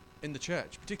population in the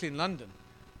church, particularly in London.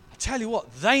 I tell you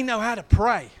what, they know how to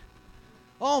pray.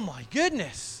 Oh my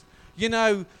goodness.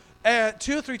 2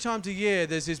 or 3 times a year,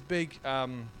 there's this big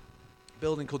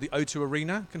building called the O2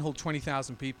 Arena. It can hold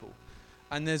 20,000 people.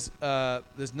 And there's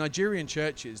Nigerian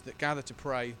churches that gather to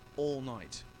pray all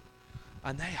night.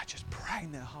 And they are just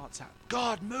praying their hearts out.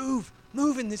 God, move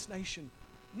in this nation.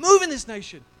 Move in this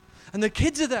nation. And the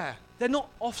kids are there. They're not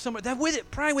off somewhere. They're with it,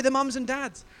 praying with their mums and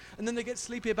dads. And then they get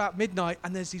sleepy about midnight,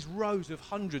 and there's these rows of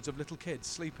hundreds of little kids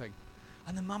sleeping.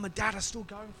 And the mum and dad are still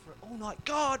going for it all night.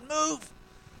 God, move.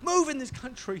 Move in this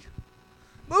country.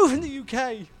 Move in the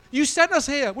UK. You sent us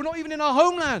here. We're not even in our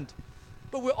homeland.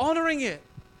 But we're honoring it.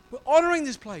 We're honoring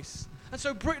this place. And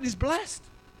so Britain is blessed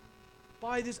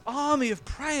by this army of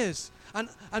prayers. And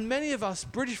many of us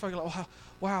British folk are like,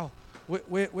 wow,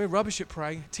 we're rubbish at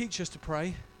praying. Teach us to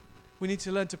pray. We need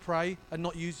to learn to pray and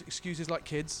not use excuses like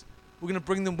kids. We're going to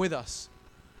bring them with us.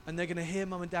 And they're going to hear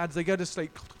mum and dad as they go to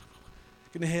sleep.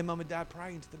 Going to hear mum and dad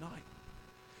praying into the night.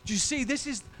 Do you see, this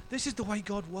is the way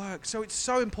God works. So it's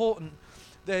so important.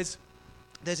 There's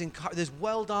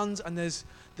well dones and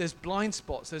there's blind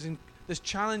spots. There's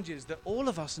challenges that all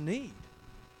of us need.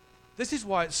 This is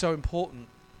why it's so important.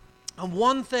 And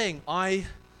one thing I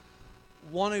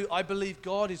believe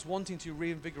God is wanting to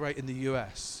reinvigorate in the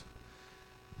US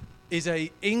is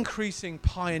a increasing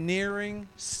pioneering,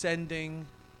 sending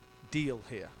deal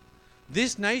here.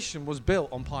 This nation was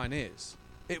built on pioneers.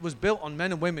 It was built on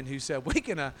men and women who said, we're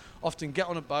going to often get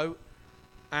on a boat,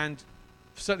 and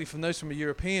certainly from those from a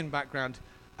European background,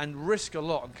 and risk a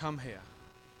lot and come here.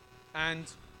 And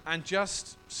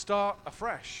just start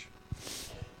afresh.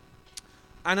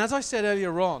 And as I said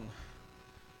earlier on,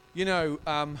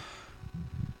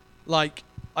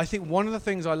 I think one of the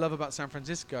things I love about San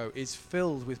Francisco is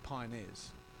filled with pioneers.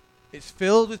 It's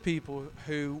filled with people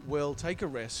who will take a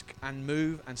risk and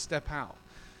move and step out.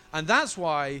 And that's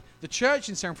why the church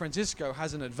in San Francisco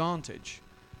has an advantage.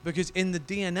 Because in the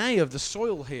DNA of the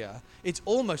soil here, it's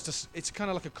kind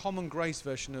of like a common grace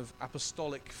version of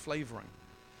apostolic flavoring.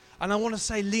 And I want to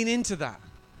say, lean into that.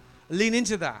 Lean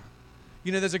into that.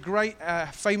 There's a great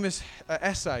famous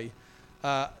essay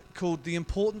called The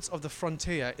Importance of the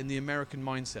Frontier in the American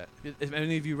Mindset. If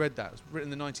any of you read that, it was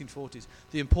written in the 1940s.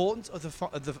 The importance of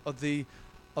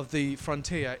the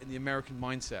frontier in the American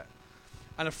mindset.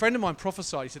 And a friend of mine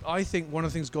prophesied, he said, I think one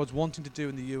of the things God's wanting to do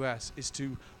in the US is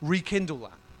to rekindle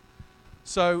that.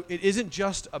 So it isn't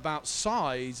just about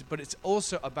size, but it's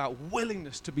also about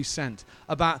willingness to be sent,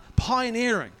 about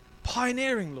pioneering,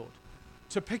 Lord,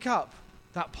 to pick up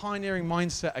that pioneering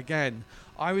mindset again.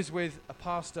 I was with a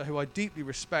pastor who I deeply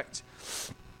respect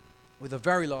with a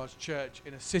very large church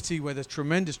in a city where there's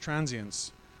tremendous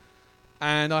transience.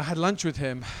 And I had lunch with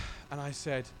him, and I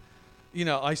said,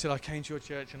 I came to your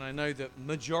church, and I know that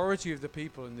majority of the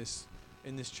people in this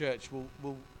church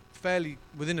will fairly,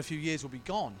 within a few years, will be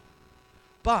gone.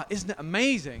 But isn't it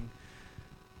amazing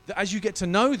that as you get to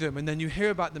know them and then you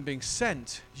hear about them being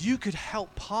sent, you could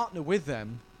help partner with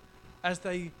them as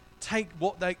they take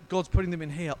what God's putting them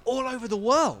in here all over the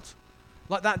world.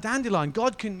 Like that dandelion,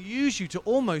 God can use you to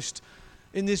almost,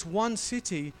 in this one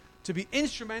city, to be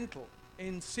instrumental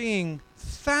in seeing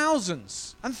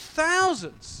thousands and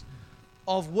thousands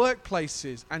of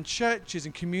workplaces and churches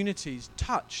and communities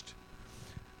touched.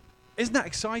 Isn't that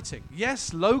exciting?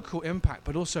 Yes, local impact,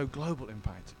 but also global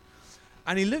impact.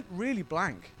 And he looked really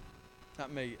blank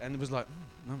at me and was like,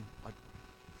 no,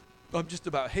 I'm just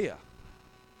about here.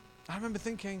 I remember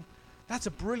thinking, that's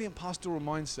a brilliant pastoral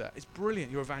mindset. It's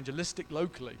brilliant. You're evangelistic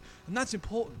locally, and that's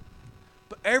important.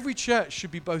 But every church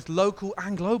should be both local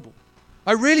and global.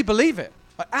 I really believe it.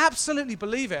 I absolutely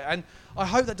believe it. And I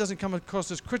hope that doesn't come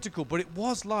across as critical, but it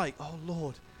was like, oh,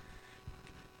 Lord,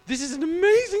 this is an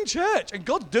amazing church, and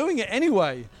God's doing it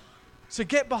anyway. So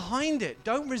get behind it.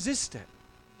 Don't resist it.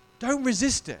 Don't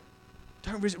resist it.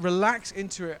 Relax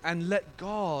into it and let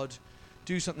God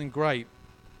do something great.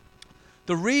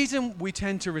 The reason we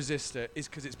tend to resist it is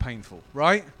because it's painful,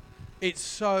 right? It's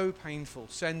so painful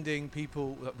sending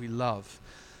people that we love.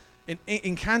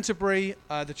 In Canterbury,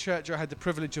 the church I had the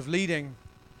privilege of leading,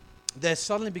 there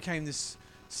suddenly became this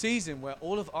season where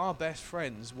all of our best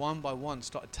friends, one by one,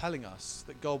 started telling us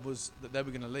that that they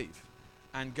were going to leave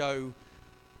and go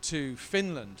to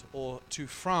Finland or to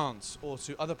France or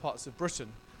to other parts of Britain.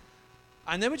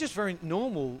 And they were just very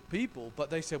normal people, but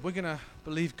they said, we're going to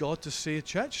believe God to see a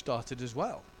church started as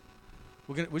well.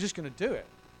 We're just going to do it.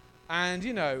 And,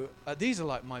 these are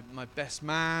like my best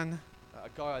man, a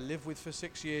guy I lived with for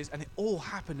 6 years, and it all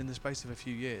happened in the space of a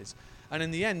few years. And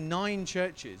in the end, 9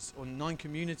 churches or 9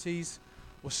 communities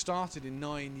were started in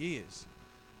 9 years.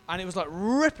 And it was like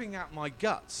ripping out my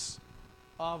guts.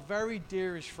 Our very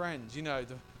dearest friends,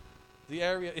 the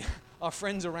area, our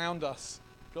friends around us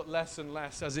got less and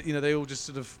less as they all just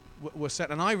sort of were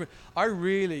set. And I was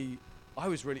really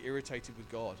irritated with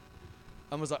God,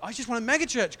 and was like, I just want a mega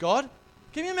church, God.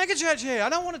 Give me a mega church here. I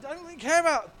don't really care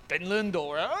about Finland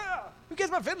or who cares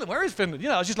about Finland? Where is Finland?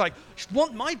 I was just like, I just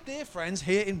want my dear friends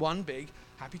here in one big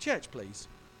happy church, please.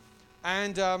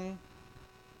 And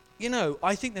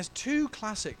I think there's 2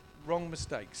 classic wrong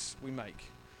mistakes we make.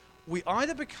 We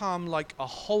either become like a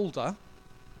holder,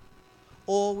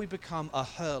 or we become a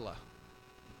hurler.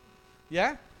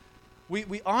 Yeah?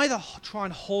 We either try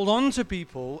and hold on to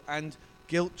people and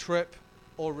guilt trip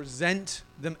or resent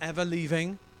them ever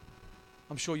leaving.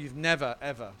 I'm sure you've never,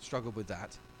 ever struggled with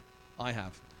that. I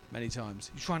have, many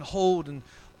times. You try and hold, and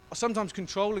sometimes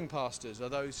controlling pastors are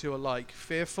those who are like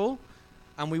fearful,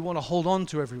 and we want to hold on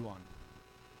to everyone.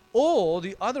 Or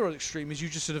the other extreme is you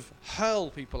just sort of hurl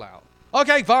people out.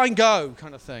 Okay, fine, go,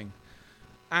 kind of thing.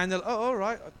 And they're like, oh, all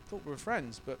right, I thought we were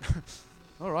friends, but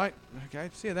all right, okay,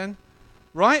 see you then.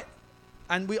 Right?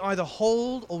 And we either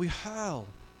hold or we hurl.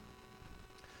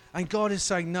 And God is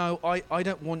saying, no, I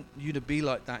don't want you to be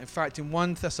like that. In fact, in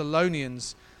 1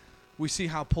 Thessalonians, we see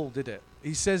how Paul did it.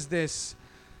 He says this,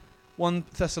 1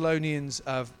 Thessalonians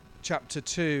chapter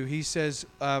 2, he says,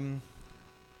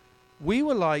 we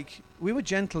were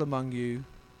gentle among you,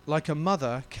 like a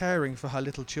mother caring for her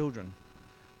little children.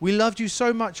 We loved you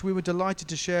so much we were delighted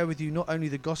to share with you not only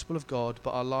the gospel of God,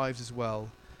 but our lives as well,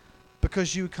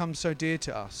 because you come so dear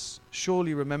to us.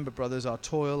 Surely remember, brothers, our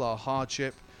toil, our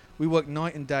hardship. We work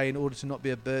night and day in order to not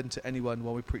be a burden to anyone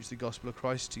while we preach the gospel of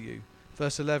Christ to you.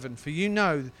 Verse 11, for you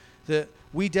know that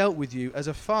we dealt with you as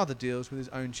a father deals with his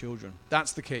own children.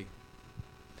 That's the key.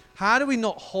 How do we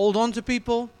not hold on to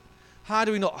people? How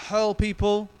do we not hurl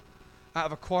people out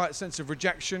of a quiet sense of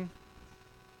rejection?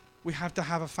 We have to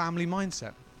have a family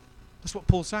mindset. That's what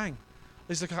Paul's saying.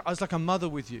 I was like a mother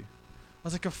with you. I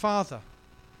was like a father.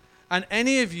 And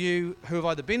any of you who have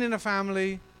either been in a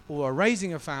family or are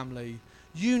raising a family,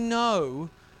 you know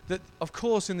that, of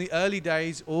course, in the early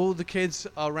days, all the kids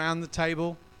are around the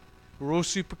table. We're all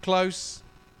super close.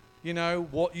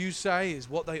 What you say is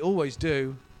what they always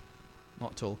do.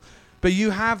 Not at all. But you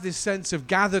have this sense of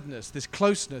gatheredness, this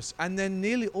closeness. And then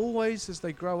nearly always as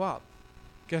they grow up,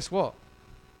 guess what?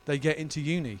 They get into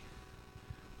uni.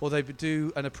 Or they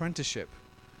do an apprenticeship.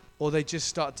 Or they just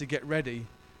start to get ready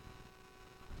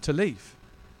to leave.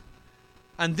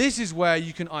 And this is where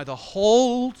you can either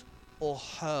hold or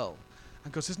hurl.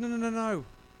 And God says, no.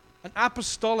 An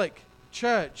apostolic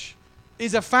church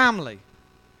is a family.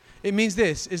 It means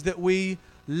this, is that we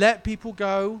let people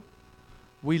go,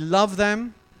 we love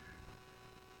them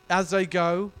as they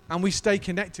go, and we stay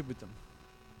connected with them.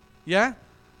 Yeah?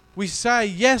 We say,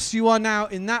 yes, you are now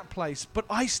in that place, but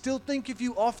I still think of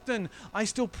you often. I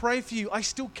still pray for you. I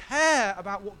still care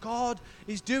about what God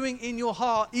is doing in your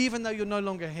heart, even though you're no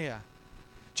longer here.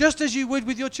 Just as you would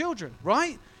with your children,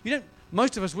 right?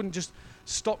 Most of us wouldn't just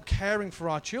stop caring for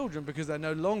our children because they're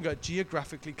no longer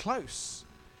geographically close.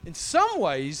 In some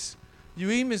ways,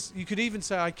 you could even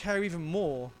say, I care even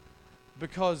more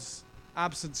because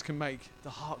absence can make the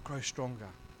heart grow stronger.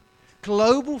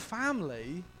 Global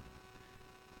family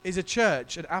is a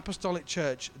church, an apostolic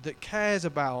church, that cares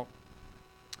about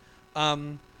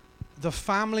the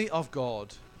family of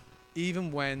God,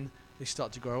 even when they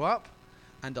start to grow up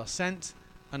and are sent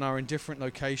and are in different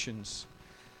locations.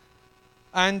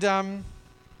 And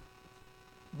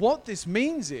what this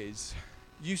means is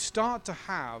you start to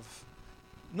have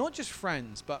not just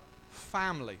friends, but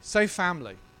family. Say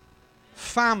family.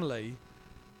 Family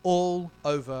all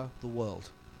over the world.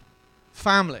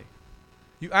 family.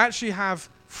 You actually have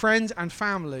friends and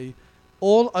family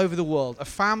all over the world, a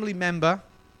family member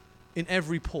in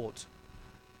every port.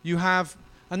 You have,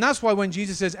 and that's why when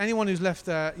Jesus says anyone who's left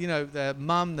their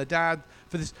mum, their dad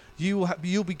for this,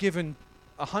 you'll be given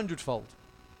 100-fold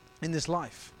in this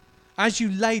life. As you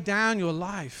lay down your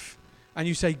life and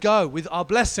you say, go with our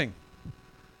blessing,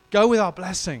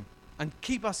 and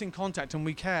keep us in contact and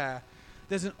we care,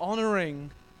 there's an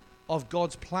honoring of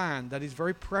God's plan that is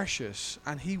very precious,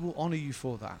 and he will honor you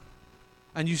for that.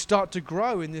 And you start to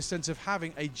grow in this sense of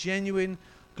having a genuine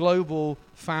global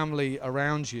family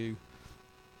around you.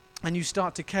 And you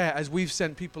start to care, as we've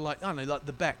sent people like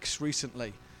the Becks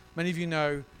recently. Many of you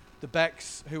know the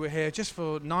Becks who were here just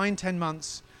for 9-10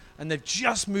 months, and they've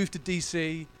just moved to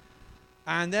DC,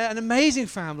 and they're an amazing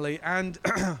family, and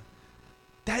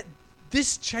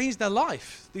this changed their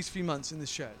life, these few months in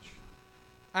this church.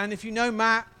 And if you know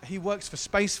Matt, he works for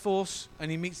Space Force, and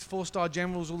he meets 4-star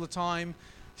generals all the time.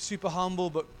 Super humble,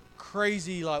 but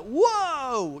crazy, like,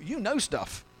 whoa, you know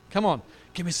stuff. Come on,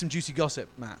 give me some juicy gossip,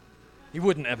 Matt. He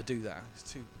wouldn't ever do that. He's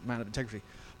too man of integrity.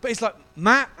 But it's like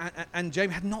Matt and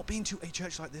Jamie had not been to a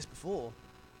church like this before.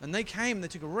 And they came, they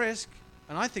took a risk,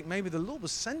 and I think maybe the Lord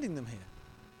was sending them here.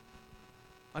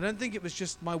 I don't think it was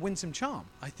just my winsome charm.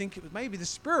 I think it was maybe the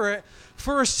Spirit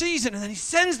for a season, and then he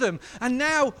sends them. And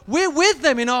now we're with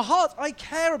them in our hearts. I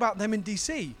care about them in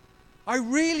DC. I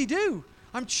really do.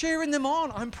 I'm cheering them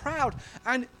on. I'm proud.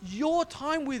 And your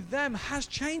time with them has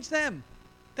changed them.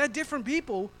 They're different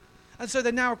people. And so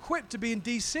they're now equipped to be in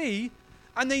DC.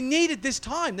 And they needed this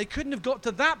time. They couldn't have got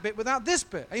to that bit without this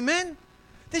bit. Amen?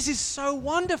 This is so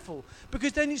wonderful.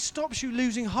 Because then it stops you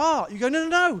losing heart. You go,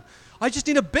 no. I just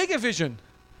need a bigger vision.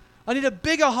 I need a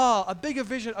bigger heart, a bigger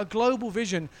vision, a global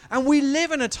vision. And we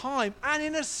live in a time and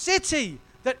in a city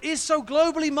that is so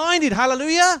globally minded.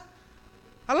 Hallelujah.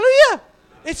 Hallelujah.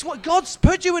 It's what God's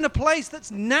put you in a place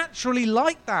that's naturally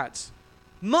like that.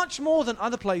 Much more than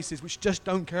other places which just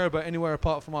don't care about anywhere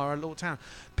apart from our little town.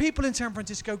 People in San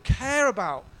Francisco care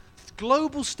about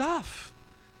global stuff.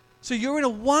 So you're in a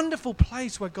wonderful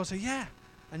place where God says, yeah,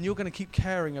 and you're going to keep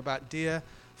caring about dear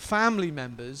family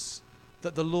members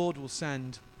that the Lord will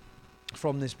send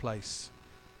from this place.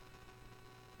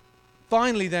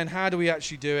 Finally then, how do we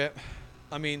actually do it?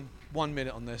 1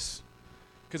 minute on this,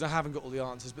 because I haven't got all the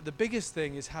answers. But the biggest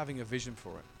thing is having a vision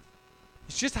for it.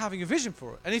 It's just having a vision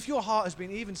for it. And if your heart has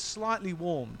been even slightly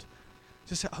warmed,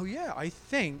 just say, oh yeah, I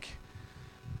think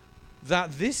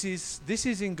that this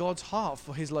is in God's heart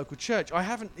for his local church. I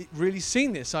haven't really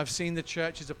seen this. I've seen the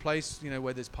church as a place,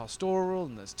 where there's pastoral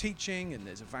and there's teaching and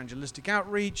there's evangelistic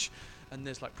outreach and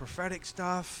there's like prophetic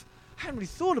stuff. I hadn't really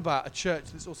thought about a church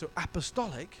that's also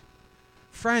apostolic.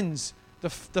 Friends, the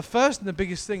first and the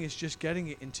biggest thing is just getting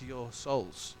it into your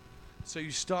souls. So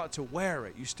you start to wear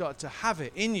it. You start to have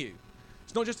it in you.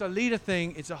 It's not just a leader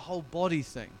thing, it's a whole body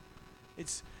thing.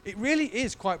 It really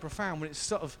is quite profound when it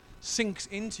sort of sinks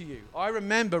into you. I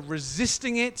remember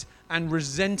resisting it and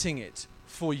resenting it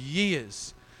for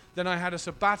years. Then I had a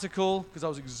sabbatical because I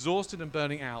was exhausted and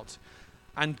burning out.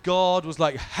 And God was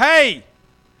like, hey,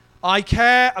 I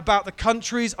care about the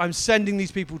countries I'm sending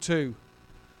these people to.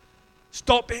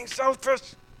 Stop being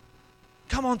selfish.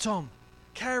 Come on, Tom.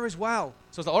 Care as well.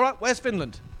 So I was like, all right, where's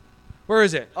Finland? Where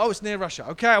is it? Oh, it's near Russia.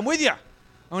 Okay, I'm with you.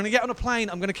 I'm going to get on a plane.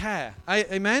 I'm going to care.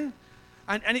 Amen?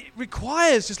 And it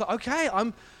requires just like, okay,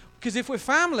 because if we're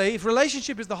family, if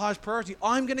relationship is the highest priority,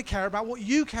 I'm going to care about what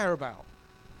you care about.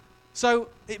 So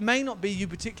it may not be you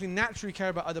particularly naturally care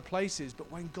about other places, but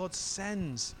when God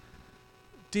sends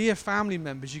dear family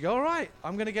members, you go, all right,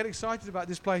 I'm going to get excited about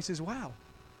this place as well.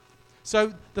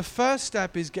 So the first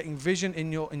step is getting vision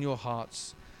in your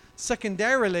hearts.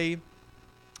 Secondarily,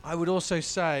 I would also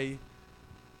say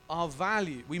our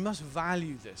value. We must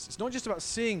value this. It's not just about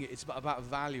seeing it, it's about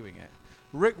valuing it.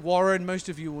 Rick Warren, most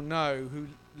of you will know, who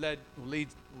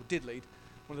did lead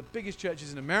one of the biggest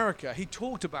churches in America, he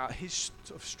talked about his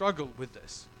sort of struggle with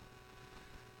this.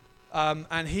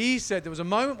 And he said there was a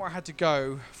moment where I had to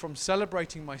go from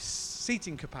celebrating my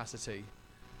seating capacity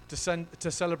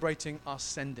to celebrating our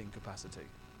sending capacity.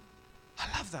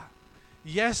 I love that.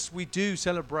 Yes, we do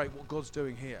celebrate what God's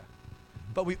doing here.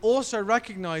 But we also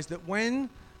recognize that when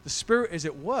the Spirit is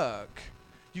at work,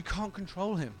 you can't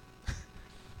control him.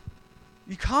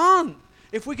 You can't.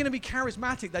 If we're going to be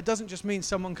charismatic, that doesn't just mean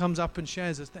someone comes up and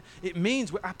shares us. It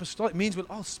means we're apostolic. It means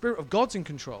Spirit of God's in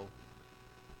control.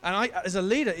 And I, as a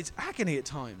leader, it's agony at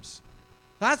times.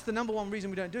 That's the number one reason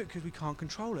we don't do it, because we can't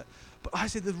control it. But I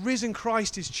said the risen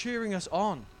Christ is cheering us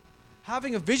on.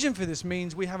 Having a vision for this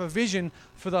means we have a vision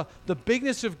for the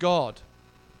bigness of God.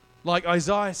 Like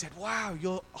Isaiah said, wow,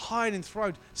 you're high and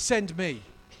enthroned. Send me.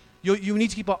 You need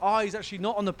to keep our eyes actually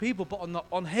not on the people, but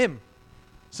on Him.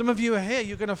 Some of you are here,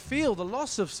 you're going to feel the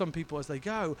loss of some people as they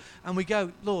go. And we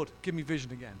go, Lord, give me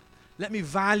vision again. Let me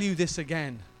value this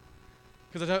again.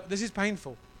 Because this is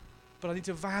painful. But I need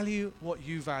to value what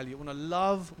you value. I want to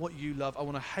love what you love. I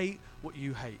want to hate what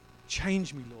you hate.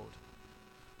 Change me, Lord.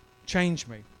 Change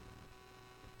me.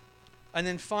 And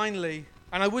then finally,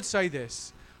 and I would say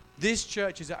this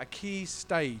church is at a key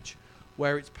stage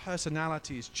where its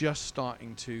personality is just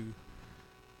starting to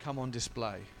come on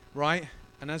display, right?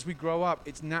 And as we grow up,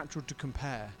 it's natural to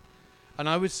compare. And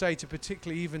I would say to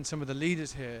particularly even some of the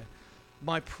leaders here,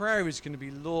 my prayer is going to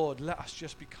be, Lord, let us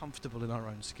just be comfortable in our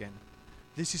own skin.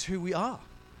 This is who we are.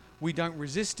 We don't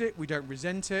resist it. We don't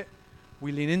resent it.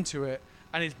 We lean into it.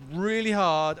 And it's really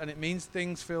hard, and it means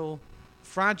things feel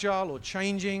fragile or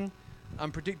changing,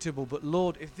 unpredictable. But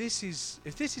Lord, if this is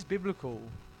biblical,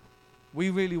 we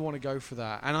really want to go for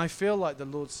that. And I feel like the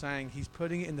Lord's saying He's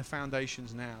putting it in the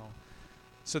foundations now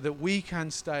so that we can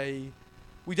stay.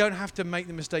 We don't have to make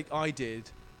the mistake I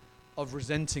did of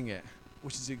resenting it,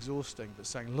 which is exhausting, but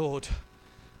saying, Lord,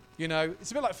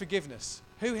 it's a bit like forgiveness.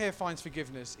 Who here finds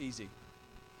forgiveness easy?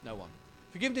 No one.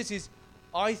 Forgiveness is,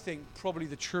 I think, probably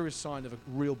the truest sign of a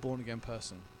real born-again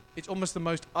person. It's almost the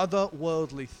most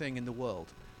otherworldly thing in the world,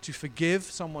 to forgive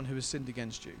someone who has sinned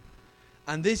against you.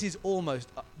 And this is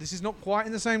not quite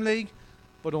in the same league,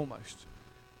 but almost.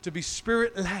 To be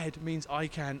Spirit-led means I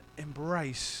can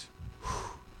embrace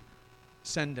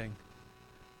sending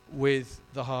with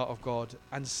the heart of God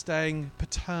and staying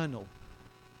paternal.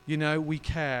 We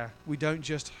care. We don't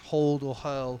just hold or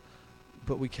hurl,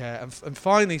 but we care. And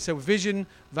finally, so vision,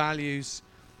 values,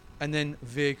 and then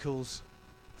vehicles,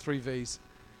 3 V's.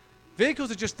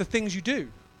 Vehicles are just the things you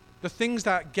do, the things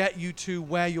that get you to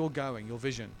where you're going, your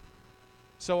vision.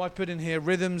 So I put in here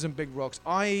rhythms and big rocks,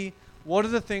 i.e., what are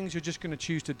the things you're just going to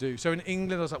choose to do? So in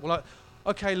England, I was like, well,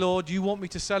 okay, Lord, you want me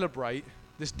to celebrate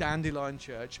this dandelion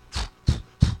church,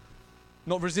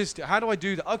 not resist it. How do I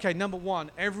do that? Okay, number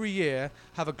 1, every year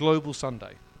have a global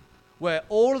Sunday where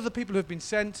all of the people who have been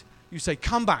sent, you say,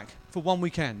 come back for 1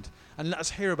 weekend and let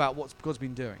us hear about what God's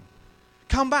been doing.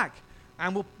 Come back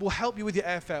and we'll help you with your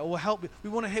airfare, or we'll help you. We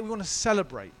want to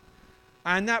celebrate.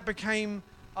 And that became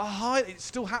a high. It's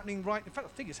still happening right. In fact, I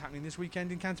think it's happening this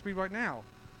weekend in Canterbury right now.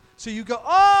 So you go,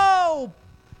 oh,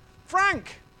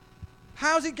 Frank,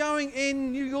 how's it going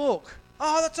in New York?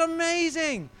 Oh, that's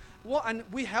amazing. What? And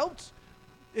we helped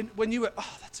when you were,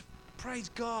 praise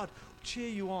God, cheer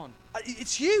you on.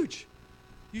 It's huge.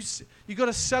 You got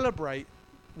to celebrate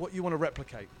what you want to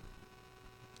replicate.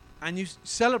 And you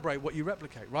celebrate what you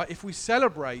replicate, right? If we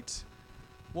celebrate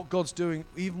what God's doing,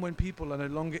 even when people are no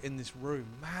longer in this room,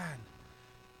 man,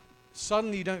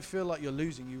 suddenly you don't feel like you're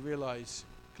losing. You realize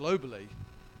globally,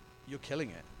 you're killing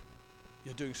it.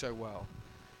 You're doing so well.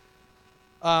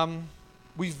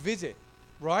 We visit,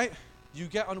 right?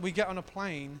 We get on a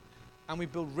plane and we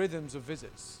build rhythms of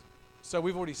visits. So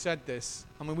we've already said this.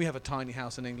 I mean, we have a tiny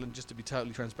house in England, just to be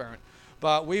totally transparent.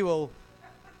 But we will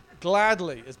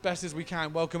gladly, as best as we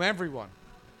can, welcome everyone.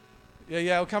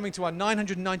 We're coming to our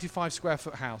 995 square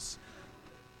foot house.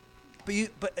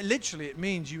 But literally it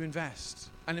means you invest.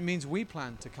 And it means we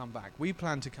plan to come back. We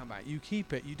plan to come back. You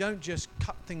keep it. You don't just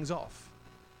cut things off.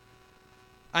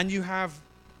 And you have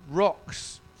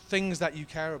rocks, things that you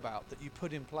care about, that you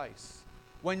put in place.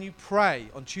 When you pray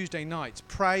on Tuesday nights,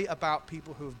 pray about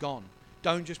people who have gone.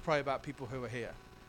 Don't just pray about people who are here.